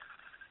for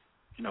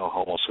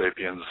Homo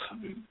sapiens.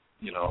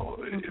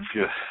 If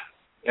you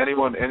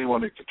anyone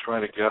who could try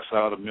to guess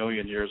out 1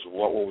 million years of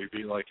what will we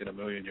be like in 1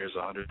 million years,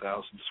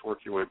 100,000, just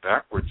work your way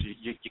backwards.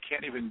 You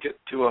can't even get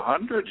to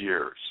 100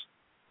 years.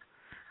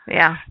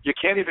 Yeah. You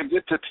can't even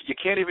get to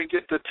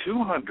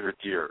 200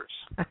 years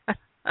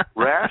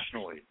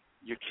rationally.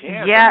 You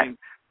can't. Yeah. I mean,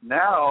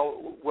 now,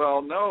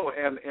 well, no,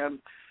 and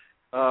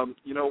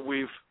you know,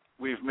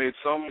 we've made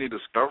so many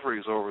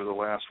discoveries over the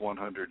last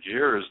 100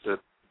 years that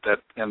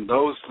and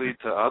those lead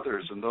to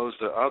others and those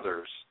to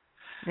others.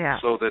 Yeah.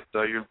 So that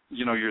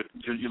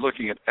you're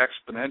looking at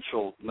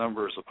exponential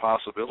numbers of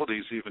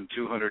possibilities even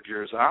 200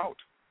 years out.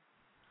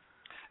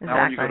 Exactly.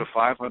 Now when you go to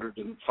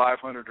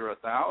 500 or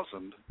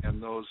 1,000,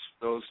 and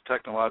those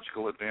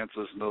technological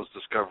advances and those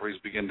discoveries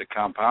begin to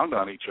compound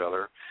on each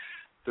other,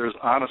 there's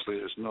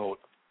no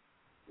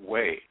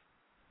way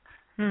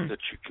that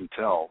you can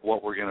tell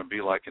what we're going to be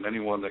like, and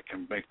anyone that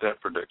can make that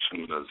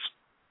prediction is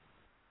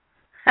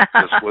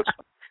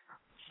wisdom.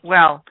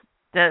 Well,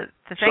 the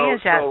thing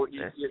is that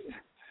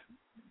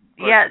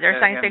there are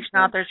science fiction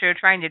authors who are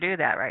trying to do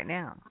that right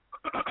now.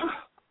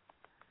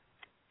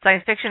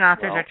 Science fiction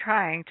authors are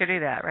trying to do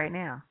that right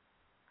now.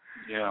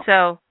 Yeah.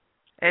 So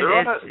there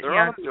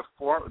should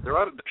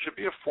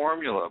be a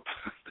formula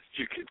that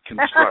you could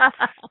construct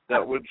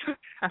that would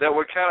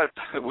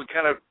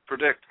kind of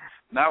predict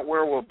not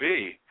where we'll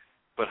be,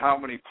 but how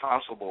many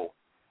possible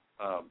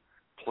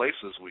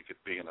places we could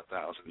be in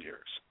 1,000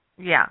 years.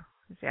 Yeah.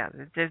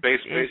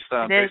 Based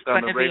on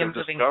the rate of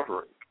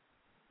discovery.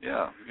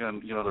 Yeah,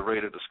 and the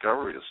rate of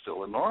discovery is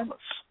still enormous.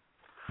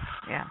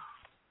 Yeah.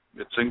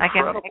 It's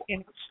incredible.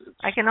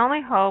 I can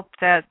only hope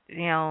that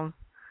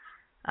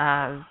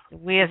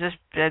we as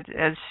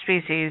a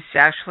species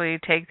actually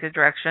take the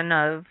direction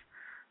of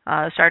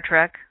Star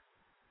Trek,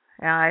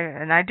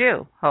 and I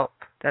do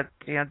hope that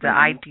the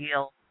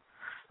ideal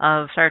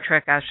of Star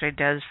Trek actually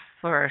does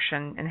flourish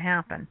and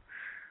happen.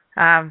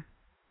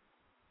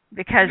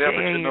 Because but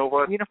you know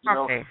what?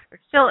 Uniformity,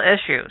 there's still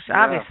issues.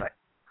 Obviously,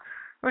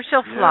 we're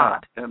still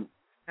flawed. And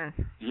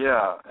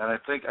I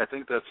think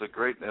that's a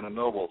great and a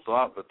noble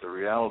thought. But the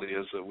reality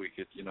is that we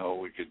could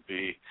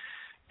be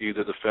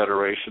either the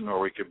Federation or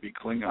we could be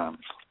Klingons.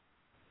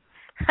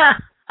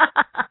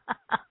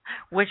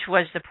 Which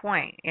was the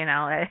point, It's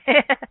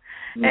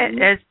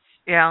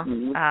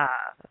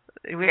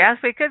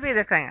we could be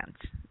the Klingons.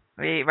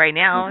 Right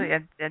now,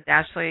 and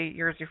actually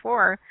years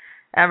before.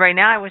 Right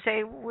now, I would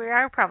say we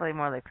are probably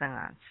more like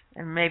Klingons,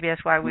 and maybe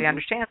that's why we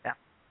understand them,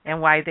 and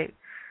why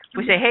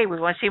we say, hey, we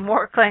want to see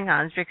more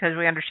Klingons because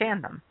we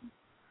understand them.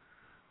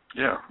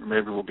 Yeah,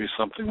 maybe we'll be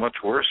something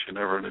much worse. You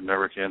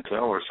never can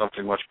tell, or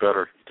something much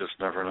better. You just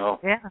never know.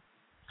 Yeah.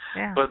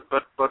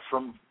 But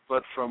from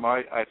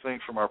I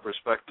think from our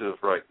perspective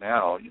right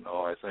now,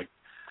 I think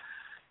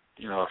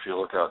if you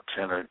look out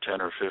 10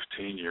 or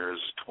 15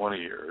 years, 20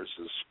 years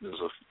is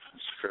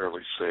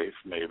fairly safe,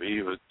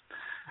 maybe, but.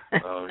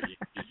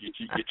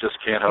 You just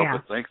can't help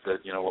but think that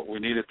what we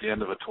need at the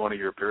end of a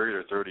 20-year period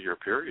or 30-year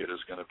period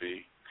is going to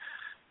be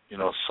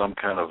some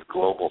kind of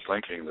global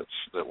thinking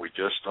that we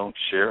just don't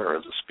share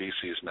as a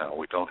species now.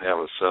 We don't have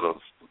a set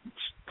of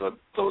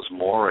those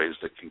mores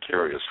that can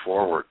carry us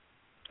forward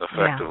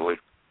effectively.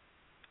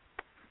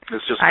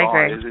 It's just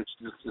gone.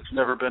 It's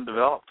never been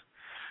developed.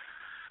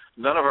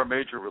 None of our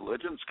major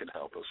religions can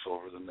help us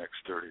over the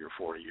next 30 or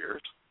 40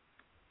 years.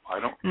 I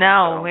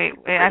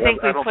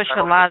think we pushed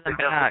a lot of them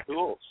back.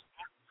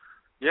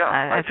 Yeah,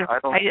 I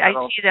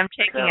see them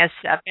taking a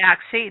back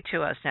seat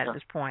to us at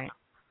this point.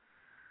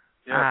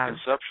 Yeah,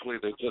 conceptually,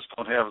 they just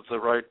don't have the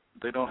right.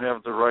 They don't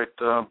have the right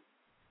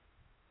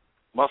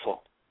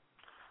muscle.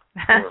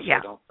 I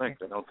don't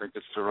think. I don't think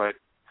it's the right.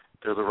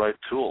 They're the right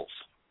tools.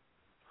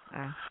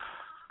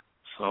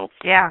 So.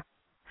 Yeah.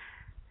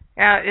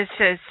 It's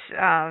just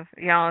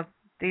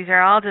these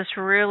are all just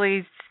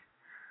really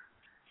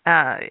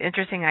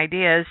interesting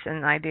ideas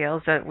and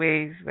ideals that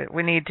we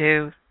need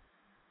to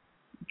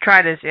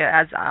try to,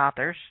 as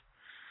authors,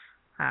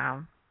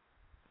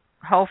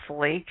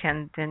 hopefully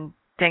can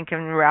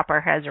wrap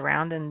our heads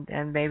around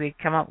and maybe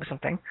come up with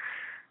something.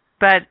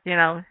 But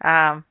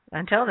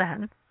until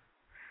then,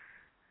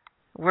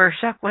 we're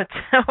stuck with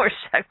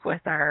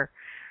our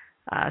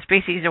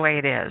species the way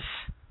it is.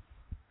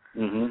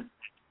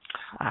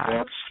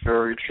 That's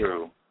very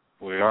true.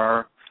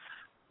 We're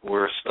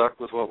stuck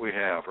with what we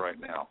have right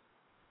now.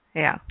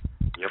 Yeah.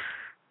 Yep.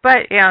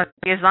 But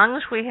as long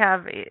as we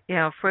have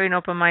free and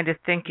open-minded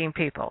thinking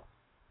people,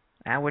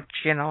 which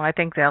I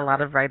think that a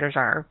lot of writers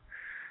are,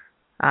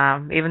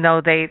 even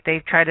though they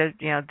try to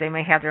they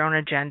may have their own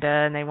agenda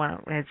and they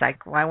want it's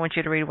like, well, I want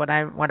you to read what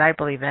I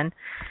believe in,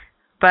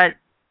 but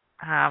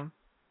it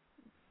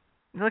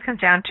really comes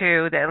down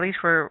to that at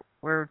least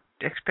we're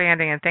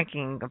expanding and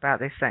thinking about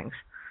these things,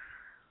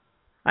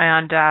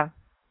 and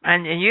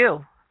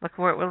you look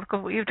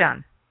what you've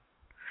done.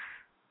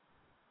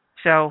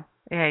 So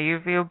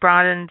you've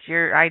broadened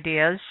your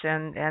ideas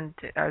and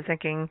are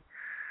thinking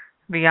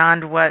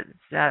beyond what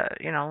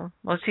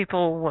most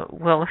people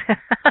will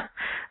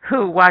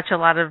who watch a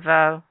lot of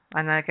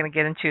I'm not going to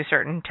get into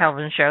certain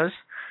television shows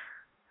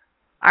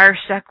are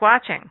stuck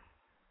watching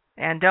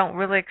and don't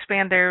really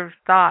expand their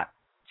thought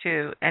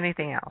to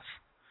anything else.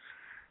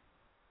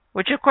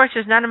 Which of course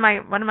is one of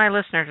my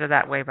listeners are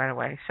that way, by the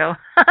way. So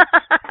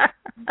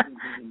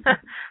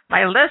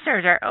My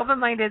listeners are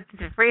open-minded,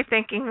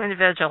 free-thinking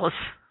individuals,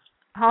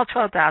 all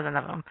 12,000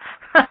 of them,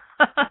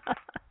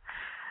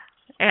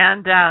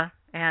 and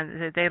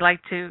they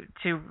like to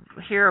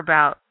hear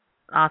about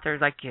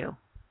authors like you,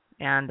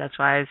 and that's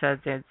why I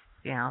said it's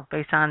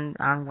based on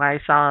what I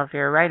saw of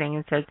your writing.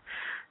 It said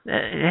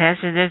it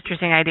has an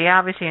interesting idea.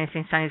 Obviously,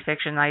 anything science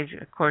fiction, I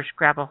of course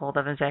grab a hold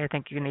of and say I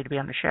think you need to be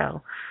on the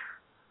show,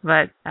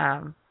 but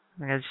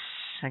because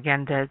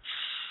again that's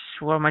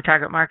where my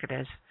target market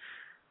is.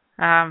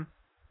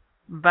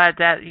 But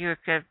that you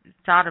have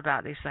thought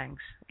about these things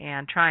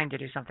and trying to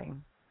do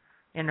something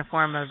in the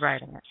form of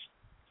writing it.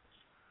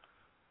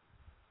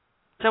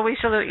 So we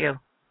salute you.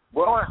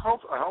 Well, I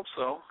hope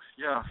so.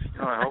 Yeah,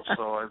 I hope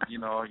so.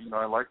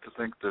 I like to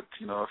think that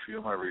a few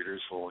of my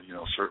readers will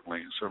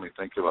certainly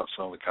think about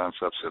some of the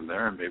concepts in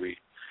there and maybe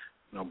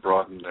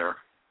broaden their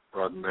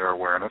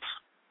awareness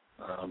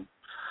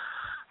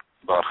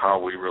about how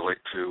we relate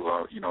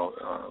to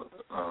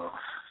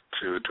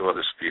to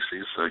other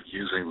species,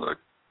 using the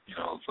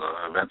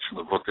events in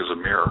the book as a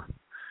mirror,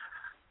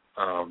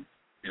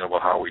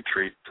 about how we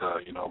treat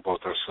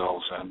both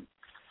ourselves and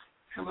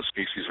the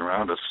species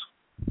around us.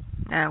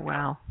 Yeah,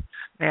 well,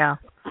 yeah.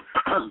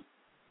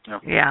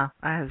 Yep. Yeah,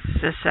 it's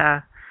just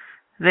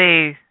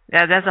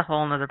that's a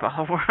whole nother ball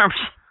of worms.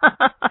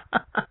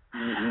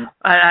 Mm-hmm.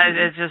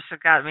 It just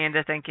got me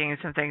into thinking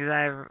some things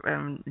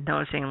I'm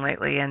noticing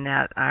lately, in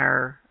that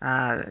our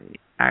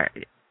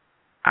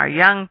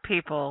young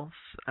people's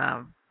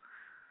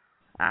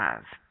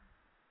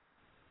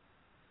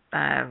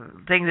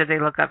things that they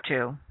look up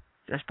to,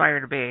 aspire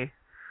to be,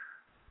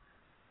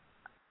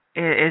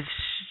 is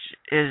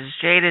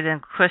jaded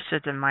and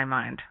twisted in my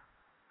mind.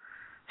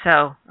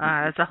 So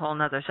it's a whole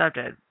nother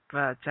subject,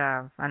 but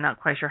I'm not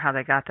quite sure how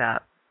they got to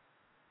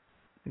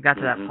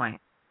that point.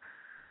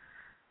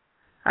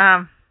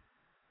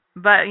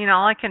 But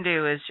all I can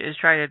do is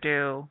try to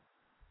do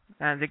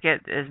to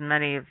get as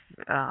many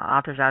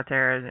authors out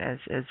there as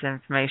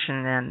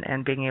information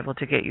and being able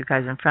to get you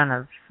guys in front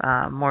of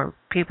more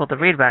people to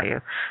read about you,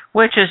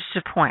 which is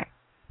the point.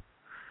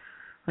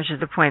 Which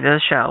is the point of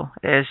the show,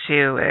 is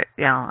to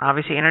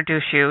obviously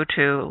introduce you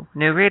to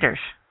new readers.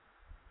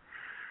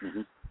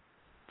 Mm-hmm.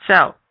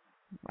 So,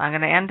 I'm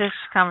going to end this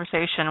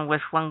conversation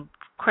with one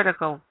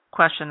critical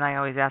question I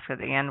always ask at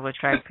the end, which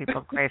drives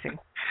people crazy.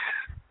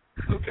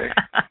 Okay.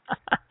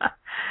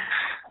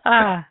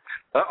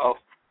 Uh-oh.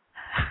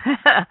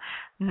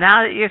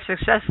 Now that you've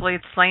successfully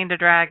slain the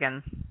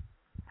dragon,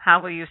 how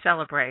will you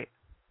celebrate?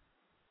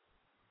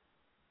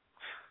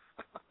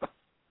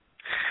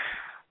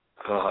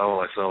 How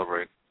will I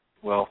celebrate?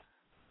 Well,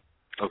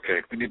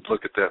 okay, we need to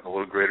look at that in a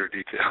little greater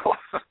detail.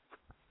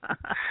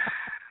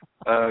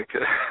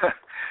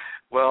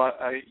 Well,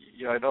 I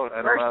don't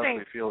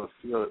honestly feel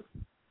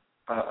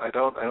I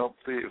don't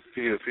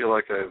feel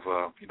like I've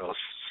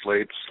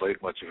slayed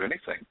much of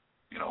anything.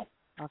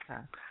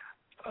 Okay.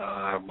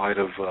 I might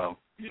have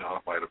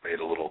made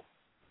a little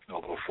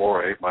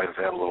foray. Might have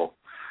had a little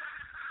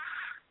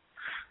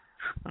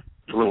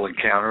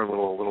encounter, a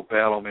little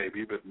battle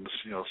maybe, but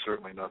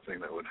certainly nothing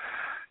that would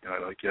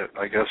I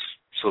guess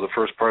so. The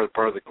first part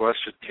of the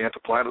question can't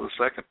apply to the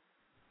second.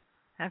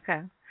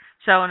 Okay.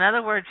 So in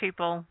other words,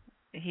 people,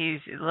 he's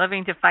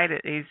living to fight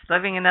it. He's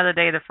living another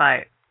day to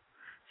fight.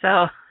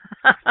 So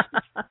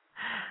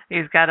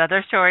he's got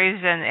other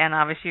stories, and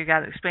obviously you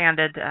got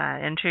expanded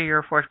into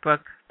your fourth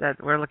book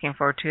that we're looking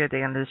forward to at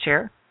the end of this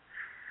year.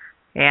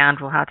 And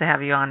we'll have to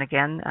have you on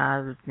again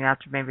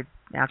after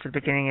the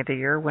beginning of the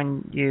year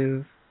when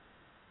you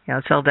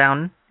settle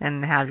down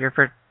and have your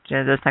first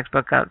this next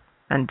book out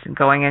and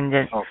going, and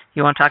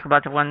you want to talk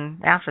about the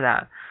one after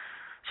that.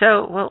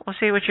 So we'll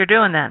see what you're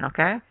doing then,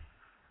 okay?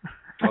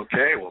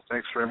 Okay. Well,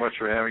 thanks very much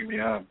for having me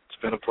on. It's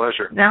been a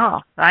pleasure.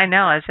 No, I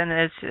know.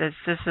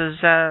 This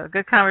is a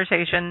good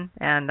conversation,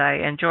 and I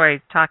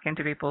enjoy talking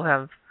to people who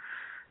have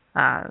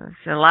a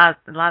lot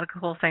of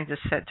cool things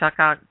to talk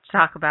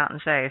about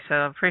and say. So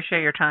I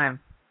appreciate your time.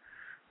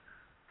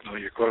 Oh,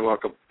 you're quite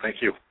welcome.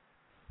 Thank you.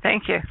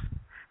 Thank you.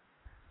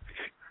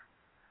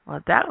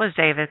 Well, that was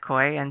David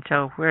Coy, and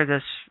so we're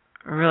just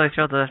really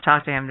thrilled to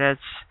talk to him.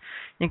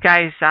 You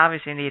guys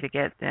obviously need to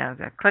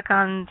click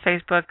on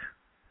Facebook,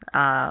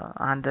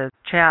 on the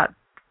chat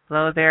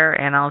below there,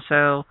 and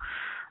also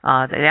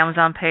the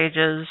Amazon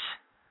pages,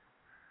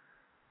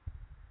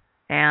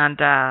 and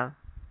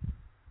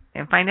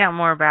find out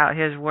more about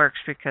his works,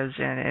 because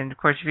and of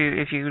course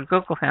if you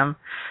Google him,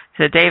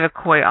 it's a David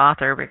Coy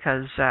author,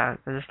 because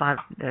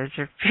there's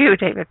a few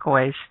David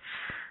Coys,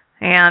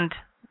 and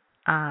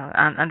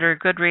under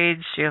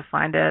Goodreads you'll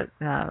find it,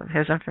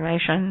 his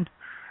information,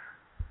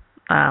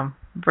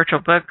 virtual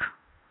book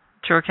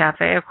tour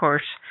cafe. Of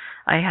course,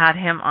 I had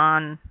him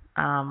on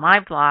my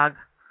blog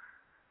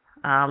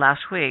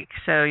last week,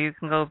 so you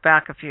can go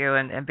back a few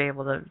and be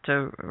able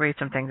to read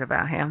some things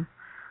about him,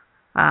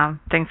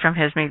 things from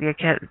his media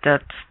kit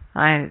that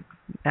I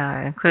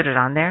included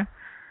on there.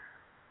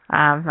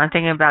 I'm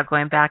thinking about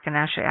going back and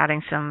actually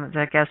adding some of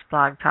the guest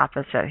blog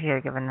topics that he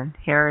had given in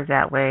here.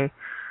 That way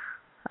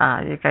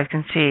you guys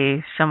can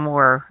see some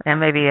more, and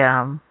maybe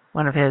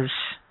one of his.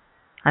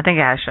 I think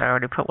I actually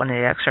already put one of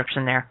the excerpts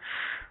in there.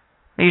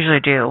 I usually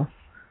do.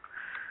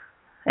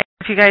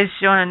 If you guys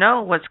want to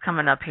know what's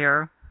coming up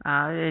here,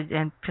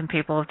 and some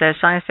people, if there's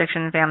science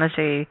fiction and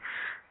fantasy,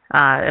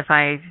 if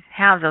I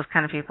have those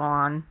kind of people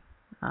on,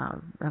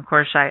 of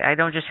course, I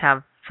don't just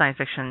have science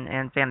fiction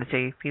and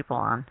fantasy people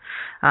on.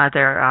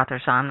 There are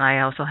authors on.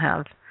 I also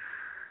have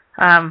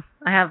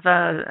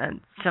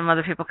some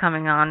other people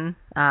coming on.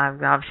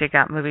 I've obviously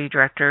got movie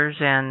directors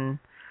and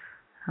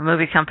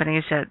movie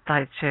companies that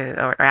like to,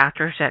 or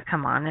actors that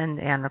come on,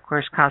 and of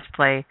course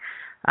cosplay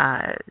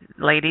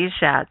ladies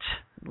that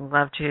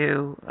love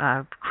to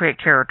create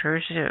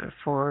characters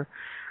for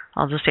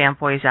all the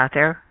fanboys out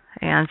there.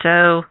 And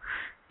so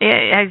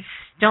I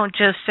don't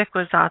just stick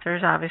with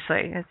authors,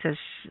 obviously. It's just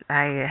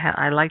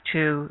I like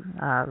to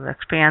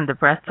expand the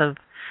breadth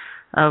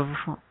of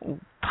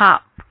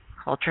pop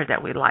culture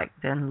that we like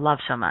and love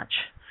so much,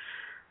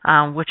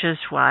 which is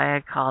why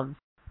I called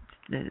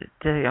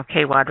the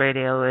KWAD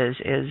Radio is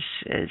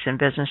in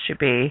business to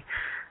be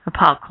a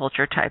pop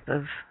culture type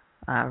of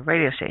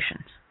radio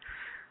station.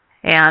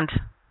 And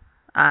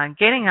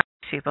getting out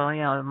people,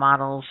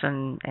 models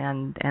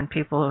and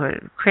people,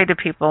 creative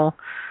people,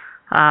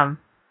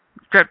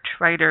 script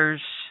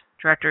writers,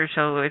 directors.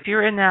 So if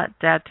you're in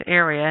that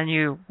area and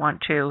you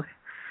want to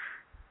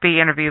be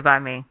interviewed by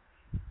me,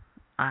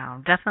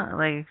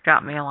 definitely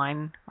drop me a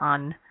line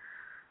on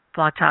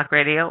Blog Talk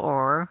Radio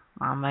or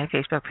on my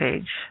Facebook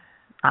page.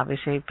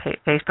 Obviously,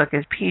 Facebook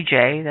is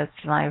PJ.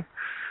 That's my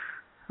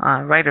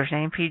writer's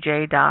name,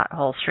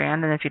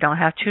 PJ.Holstrand. And if you don't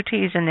have two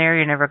T's in there,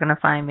 you're never going to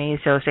find me.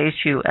 So it's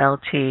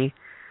HULTSTRAND.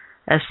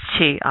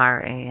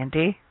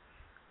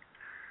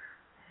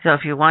 So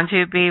if you want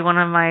to be one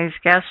of my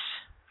guests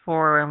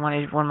for one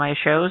of my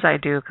shows, I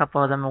do a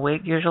couple of them a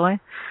week usually.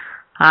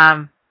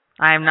 I'm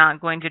not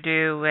going to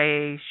do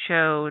a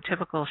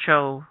typical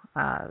show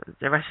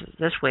the rest of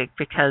this week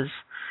because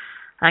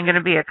I'm going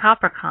to be at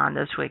CopperCon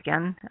this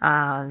weekend.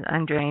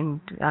 I'm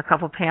doing a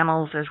couple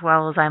panels as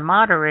well as I'm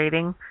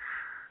moderating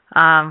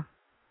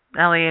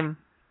Ellie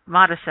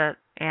Modisette,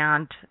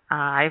 and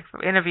I've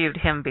interviewed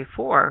him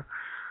before,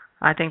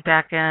 I think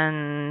back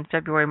in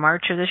February,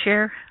 March of this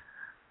year.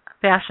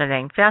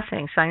 Fascinating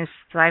science,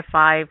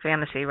 sci-fi,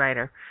 fantasy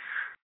writer.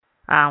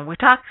 We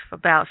talked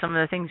about some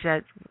of the things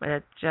that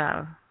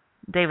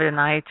David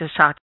and I just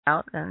talked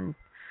about, and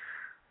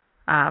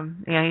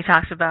he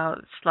talks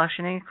about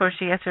slushing. Of course,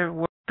 he has a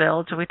world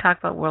build, so we talk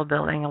about world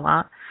building a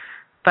lot.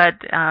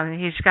 But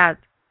he's got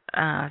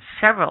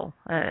several.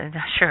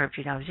 Not sure if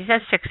you know. He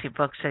has 60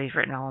 books that he's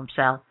written all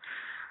himself.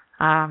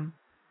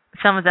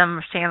 Some of them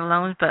are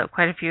standalones, but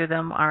quite a few of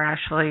them are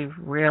actually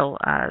real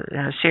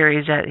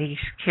series that he's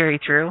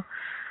carried through.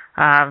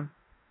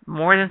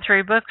 More than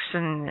 3 books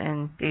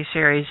in these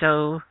series.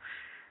 So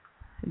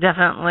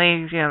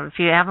definitely, if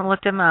you haven't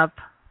looked him up,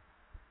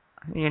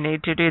 you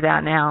need to do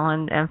that now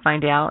and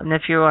find out. And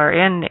if you are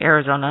in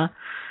Arizona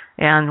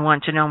and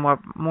want to know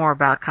more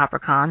about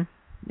CopperCon,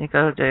 you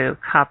go to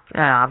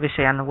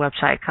obviously on the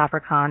website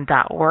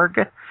coppercon.org.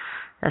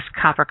 That's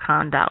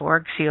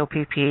coppercon.org,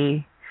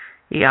 COPPERCON.org,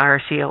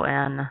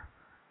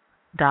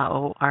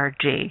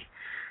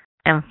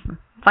 and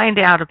find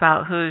out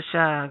about who's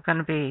going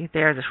to be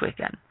there this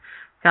weekend.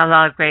 Got a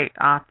lot of great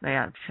a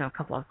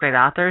couple of great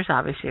authors.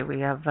 Obviously, we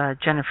have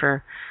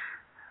Jennifer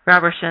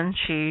Robertson.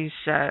 She's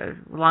a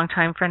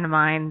longtime friend of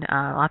mine,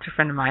 author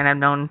friend of mine. I've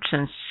known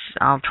since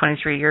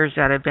 23 years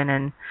that I've been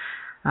in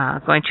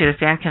going to the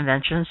fan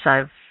conventions.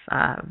 I've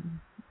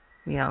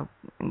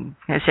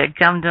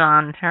gummed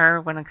on her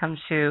when it comes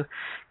to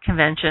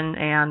convention,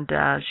 and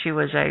she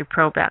was a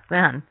pro back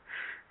then.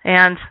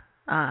 And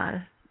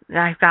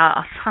I've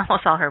got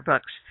almost all her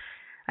books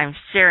I'm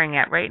staring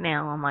at right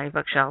now on my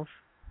bookshelf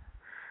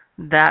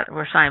that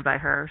were signed by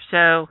her.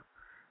 So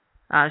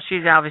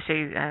she's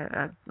obviously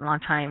a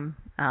long-time,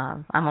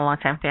 I'm a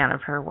long-time fan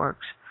of her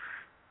works.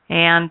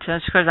 And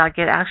just because I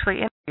get actually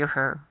interview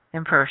her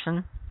in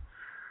person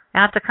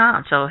at the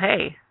con. So,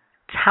 hey,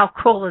 how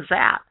cool is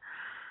that?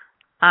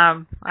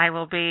 I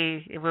will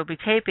be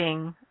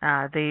taping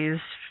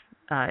these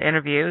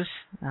interviews,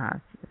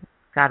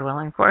 God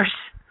willing, of course,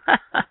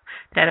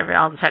 that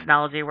all the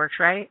technology works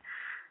right.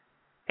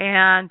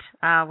 And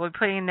we'll be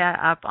putting that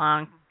up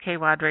on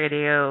KWAD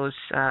Radio's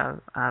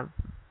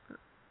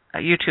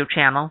YouTube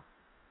channel,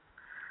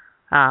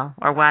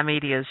 or Y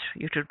Media's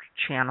YouTube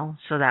channel,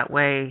 so that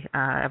way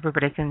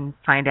everybody can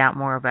find out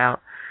more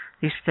about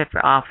these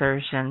different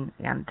authors and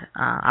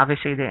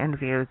obviously the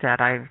interview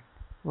that I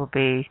will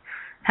be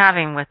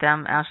having with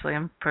them actually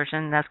in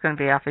person. That's going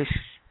to be obviously,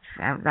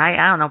 I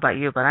don't know about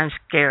you, but I'm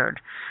scared.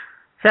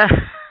 So,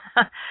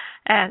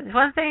 and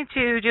one thing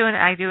to do,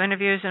 I do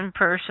interviews in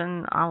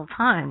person all the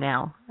time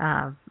now,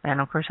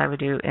 and of course I would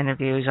do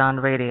interviews on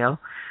radio.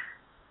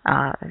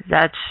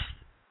 That's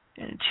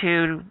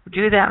to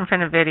do that in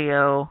front of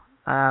video.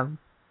 I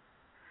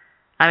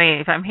mean,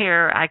 if I'm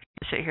here, I can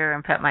sit here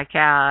and pet my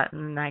cat,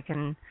 and I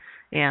can,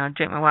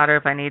 drink my water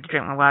if I need to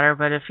drink my water.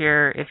 But if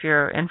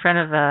you're in front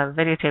of a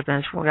videotape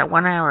and we got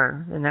 1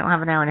 hour, and they don't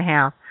have an hour and a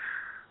half,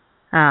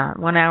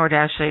 1 hour to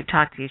actually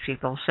talk to these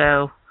people.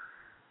 So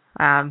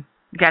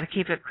you got to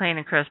keep it clean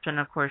and crisp, and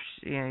of course,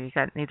 you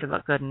need to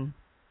look good and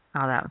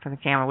all that for the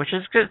camera, which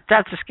is good.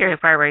 That's the scary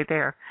part right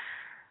there.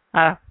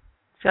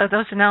 So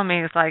those who know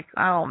me, it's like,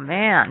 oh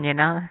man,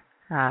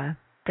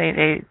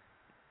 they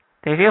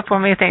feel for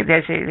me.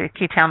 They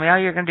keep telling me, oh,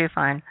 you're gonna do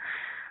fine.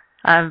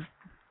 But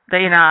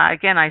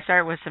again, I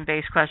start with some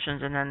base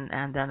questions, and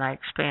then I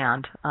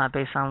expand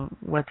based on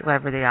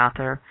whatever the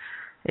author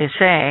is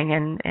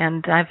saying,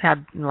 and I've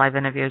had live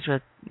interviews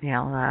with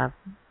a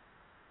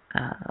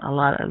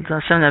lot of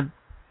some of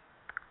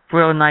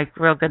the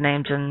real good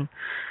names, and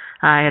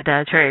I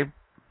had Terry.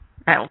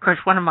 Of course,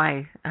 one of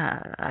my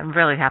I'm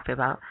really happy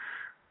about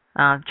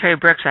Terry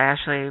Brooks. I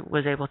actually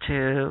was able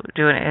to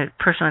do a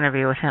personal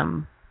interview with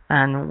him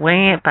and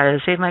wing it by the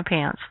seat of my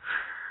pants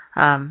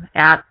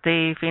at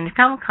the Phoenix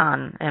Comic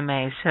Con in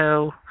May.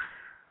 So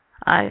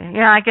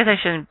I guess I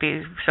shouldn't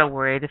be so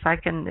worried if I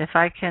can if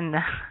I can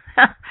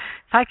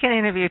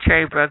interview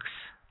Terry Brooks,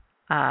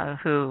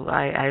 who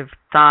I've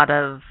thought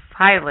of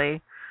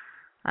highly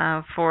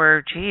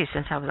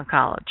since I was in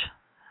college.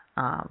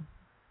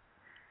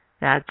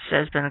 That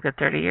has been a good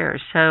 30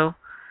 years. So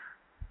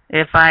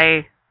if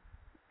I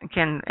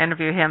can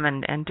interview him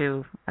and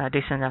do a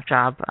decent enough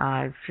job,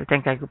 I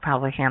think I could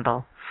probably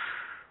handle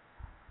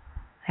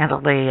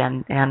Lee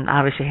and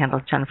obviously handle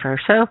Jennifer.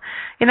 So,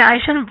 I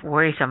shouldn't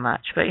worry so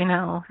much. But,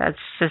 that's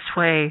just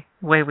way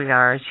we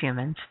are as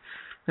humans.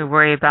 We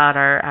worry about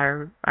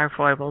our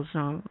foibles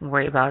and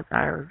worry about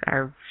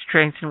our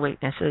strengths and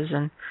weaknesses,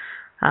 and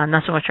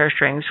not so much our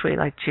strengths. We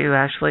like to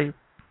actually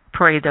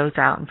parade those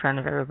out in front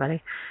of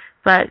everybody.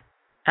 But,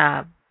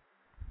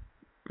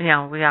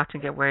 we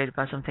often get worried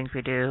about some things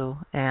we do,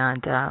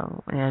 and I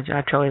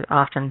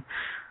often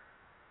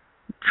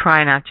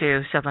try not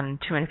to step on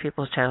too many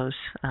people's toes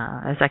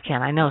as I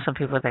can. I know some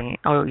people are thinking,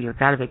 oh, you've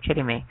got to be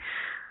kidding me.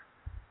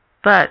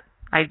 But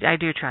I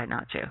do try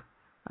not to.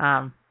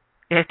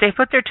 If they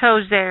put their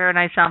toes there and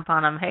I stomp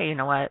on them, hey, you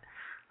know what?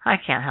 I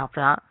can't help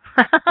that.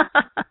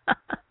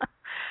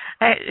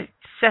 It's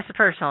just a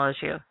personal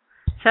issue.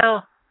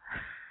 So...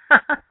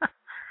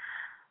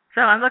 So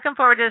I'm looking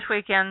forward to this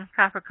weekend,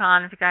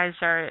 CopperCon. If you guys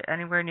are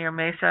anywhere near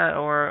Mesa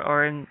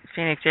or in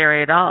Phoenix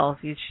area at all,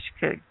 you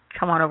should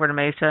come on over to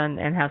Mesa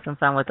and have some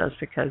fun with us,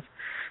 because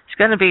it's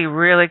going to be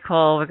really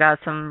cool. We got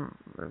some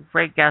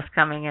great guests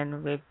coming,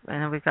 and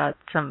we've got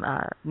some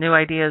new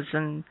ideas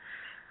and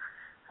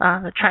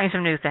trying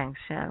some new things.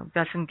 We've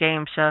got some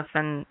game stuff,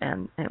 and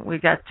we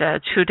got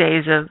 2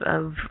 days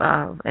of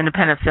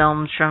independent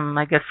films from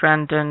my good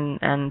friend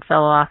and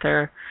fellow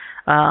author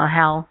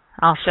Hal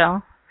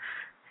also.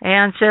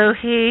 And so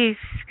he's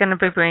going to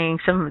be bringing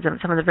some of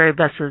the very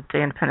best of the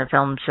independent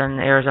films in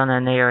Arizona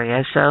and the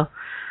area. So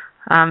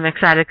I'm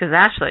excited because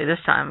actually this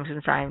time,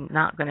 since I'm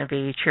not going to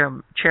be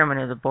chairman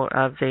of the board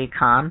of the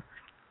con,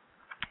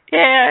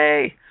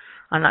 yay!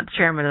 I'm not the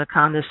chairman of the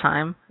con this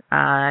time.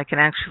 I can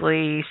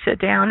actually sit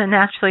down and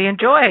actually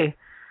enjoy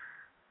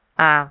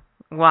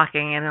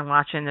walking in and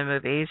watching the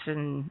movies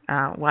and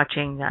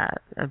watching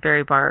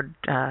Barry Bard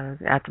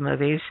at the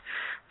movies,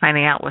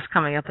 finding out what's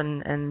coming up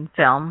in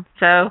film.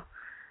 So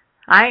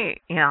I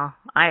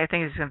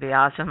think it's going to be an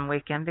awesome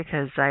weekend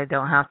because I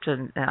don't have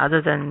to,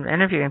 other than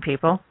interviewing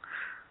people,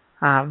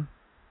 I'm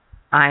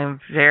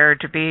there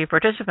to be a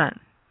participant.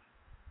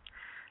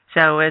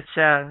 So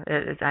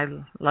I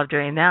love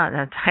doing that.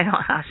 And I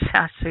don't have to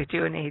actually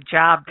do any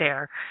job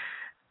there.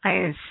 I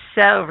am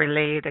so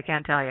relieved, I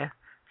can't tell you.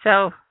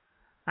 So,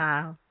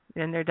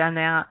 then they're done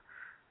that.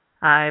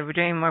 We're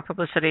doing more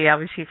publicity,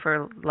 obviously,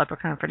 for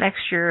Leprechaun for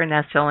next year, and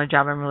that's the only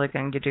job I'm really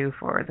going to do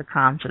for the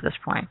cons at this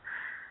point.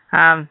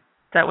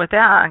 But with that,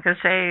 I'm going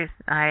to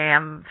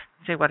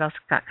see what else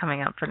got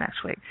coming up for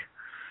next week.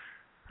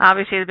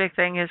 Obviously, the big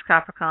thing is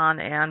CopperCon,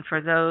 and for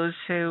those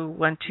who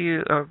went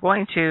to or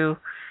going to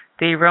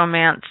the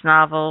romance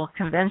novel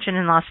convention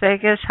in Las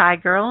Vegas, hi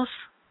girls.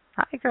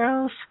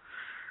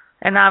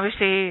 And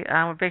obviously,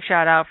 a big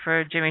shout out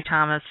for Jimmy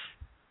Thomas,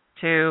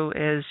 who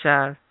is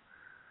the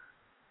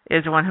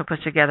one who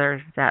puts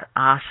together that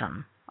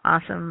awesome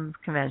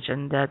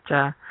convention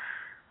that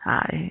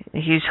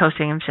he's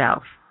hosting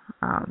himself.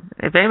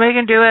 If anybody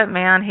can do it,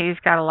 man, he's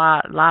got a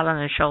lot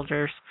on his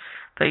shoulders.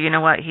 But you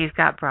know what? He's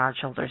got broad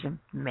shoulders, and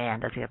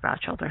man, does he have broad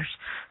shoulders.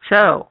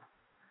 So,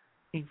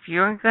 if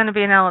you're going to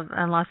be in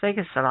Las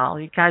Vegas at all,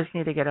 you guys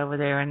need to get over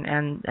there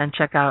and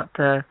check out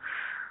the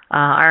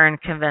Iron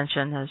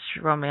Convention, this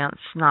romance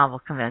novel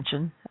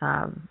convention.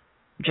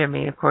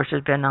 Jimmy, of course,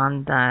 has been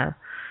on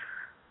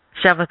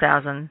several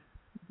thousand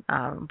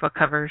book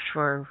covers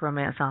for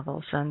romance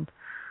novels, and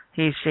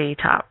he's the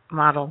top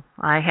model.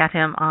 I had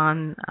him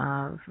on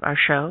our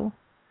show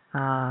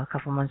a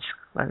couple months.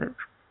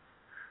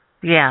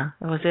 Yeah,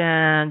 it was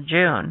in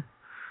June.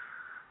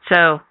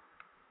 So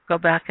go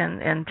back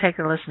and take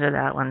a listen to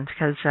that one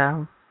because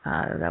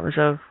that was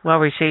a well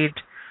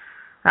received.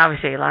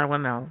 Obviously, a lot of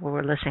women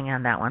were listening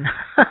on that one.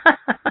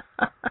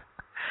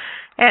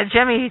 And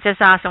Jimmy, he's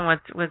just awesome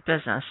with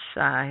business.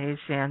 He's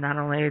not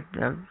only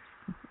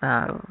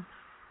a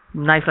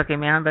nice-looking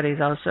man, but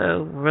he's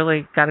also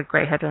really got a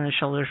great head on his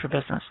shoulders for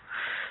business.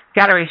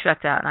 Got to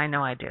respect that, and I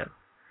know I do.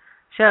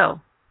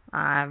 So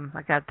I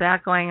got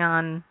that going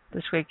on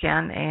this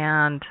weekend,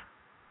 and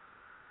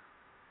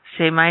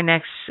see my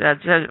next.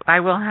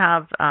 I will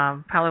have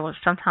probably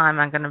sometime.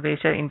 I'm going to be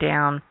sitting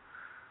down.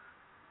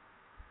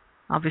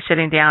 I'll be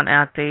sitting down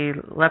at the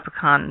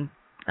Leprechaun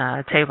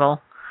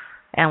table,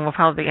 and we'll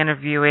probably be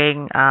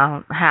interviewing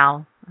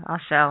Hal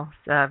also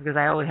because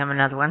I owe him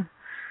another one.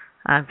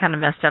 I kind of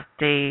messed up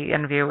the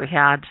interview we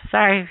had.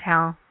 Sorry,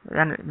 Hal.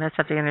 Messed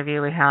up the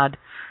interview we had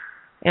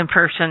in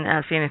person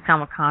at Phoenix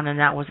Comic-Con, and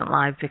that wasn't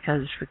live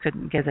because we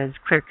couldn't get a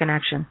clear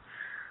connection.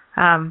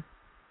 And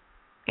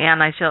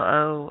I still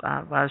owe,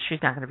 well, she's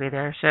not going to be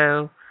there,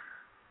 so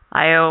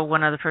I owe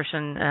one other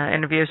person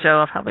interview, so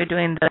I'll probably be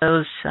doing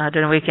those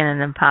during the weekend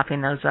and then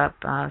popping those up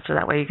so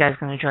that way you guys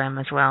can enjoy them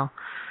as well.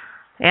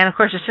 And, of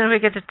course, as soon as we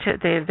get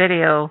the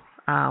video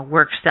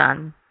works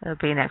done, it'll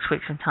be next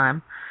week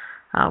sometime,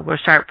 we'll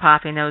start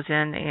popping those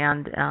in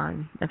and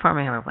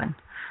informing everyone.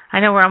 I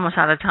know we're almost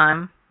out of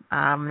time.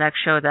 Next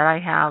show that I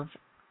have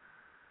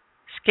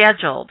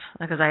scheduled,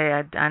 because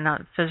I'm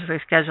not physically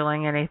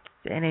scheduling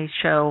any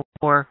show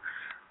for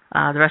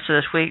the rest of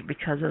this week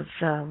because of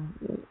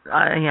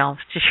the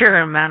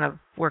sheer amount of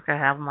work I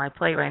have on my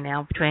plate right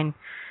now between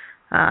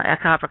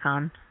at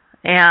Capricorn.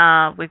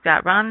 And we've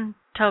got Ron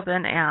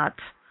Tobin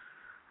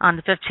on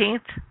the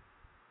 15th,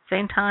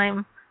 same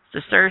time.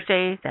 It's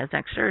Thursday. That's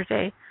next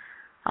Thursday,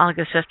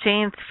 August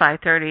 15th,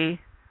 5:30,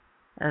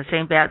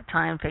 same bat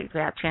time, Fate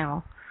Bat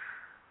channel.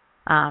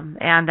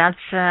 And that's,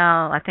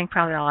 I think,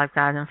 probably all I've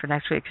got in for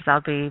next week because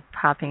I'll be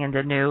popping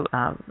into new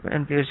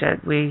interviews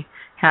that we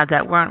had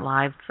that weren't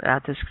live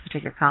at this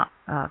particular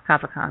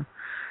Comic-Con.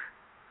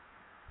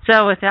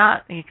 So with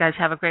that, you guys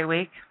have a great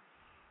week.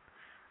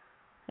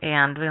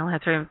 And we only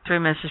have three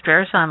minutes to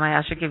spare, so I might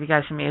actually give you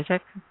guys some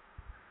music.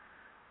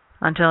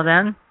 Until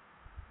then,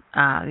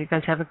 you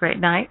guys have a great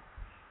night.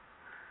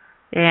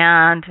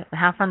 And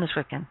have fun this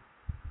weekend.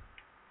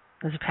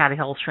 This is Patty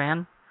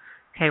Holstrand,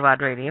 KWAD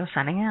Radio,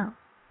 signing out.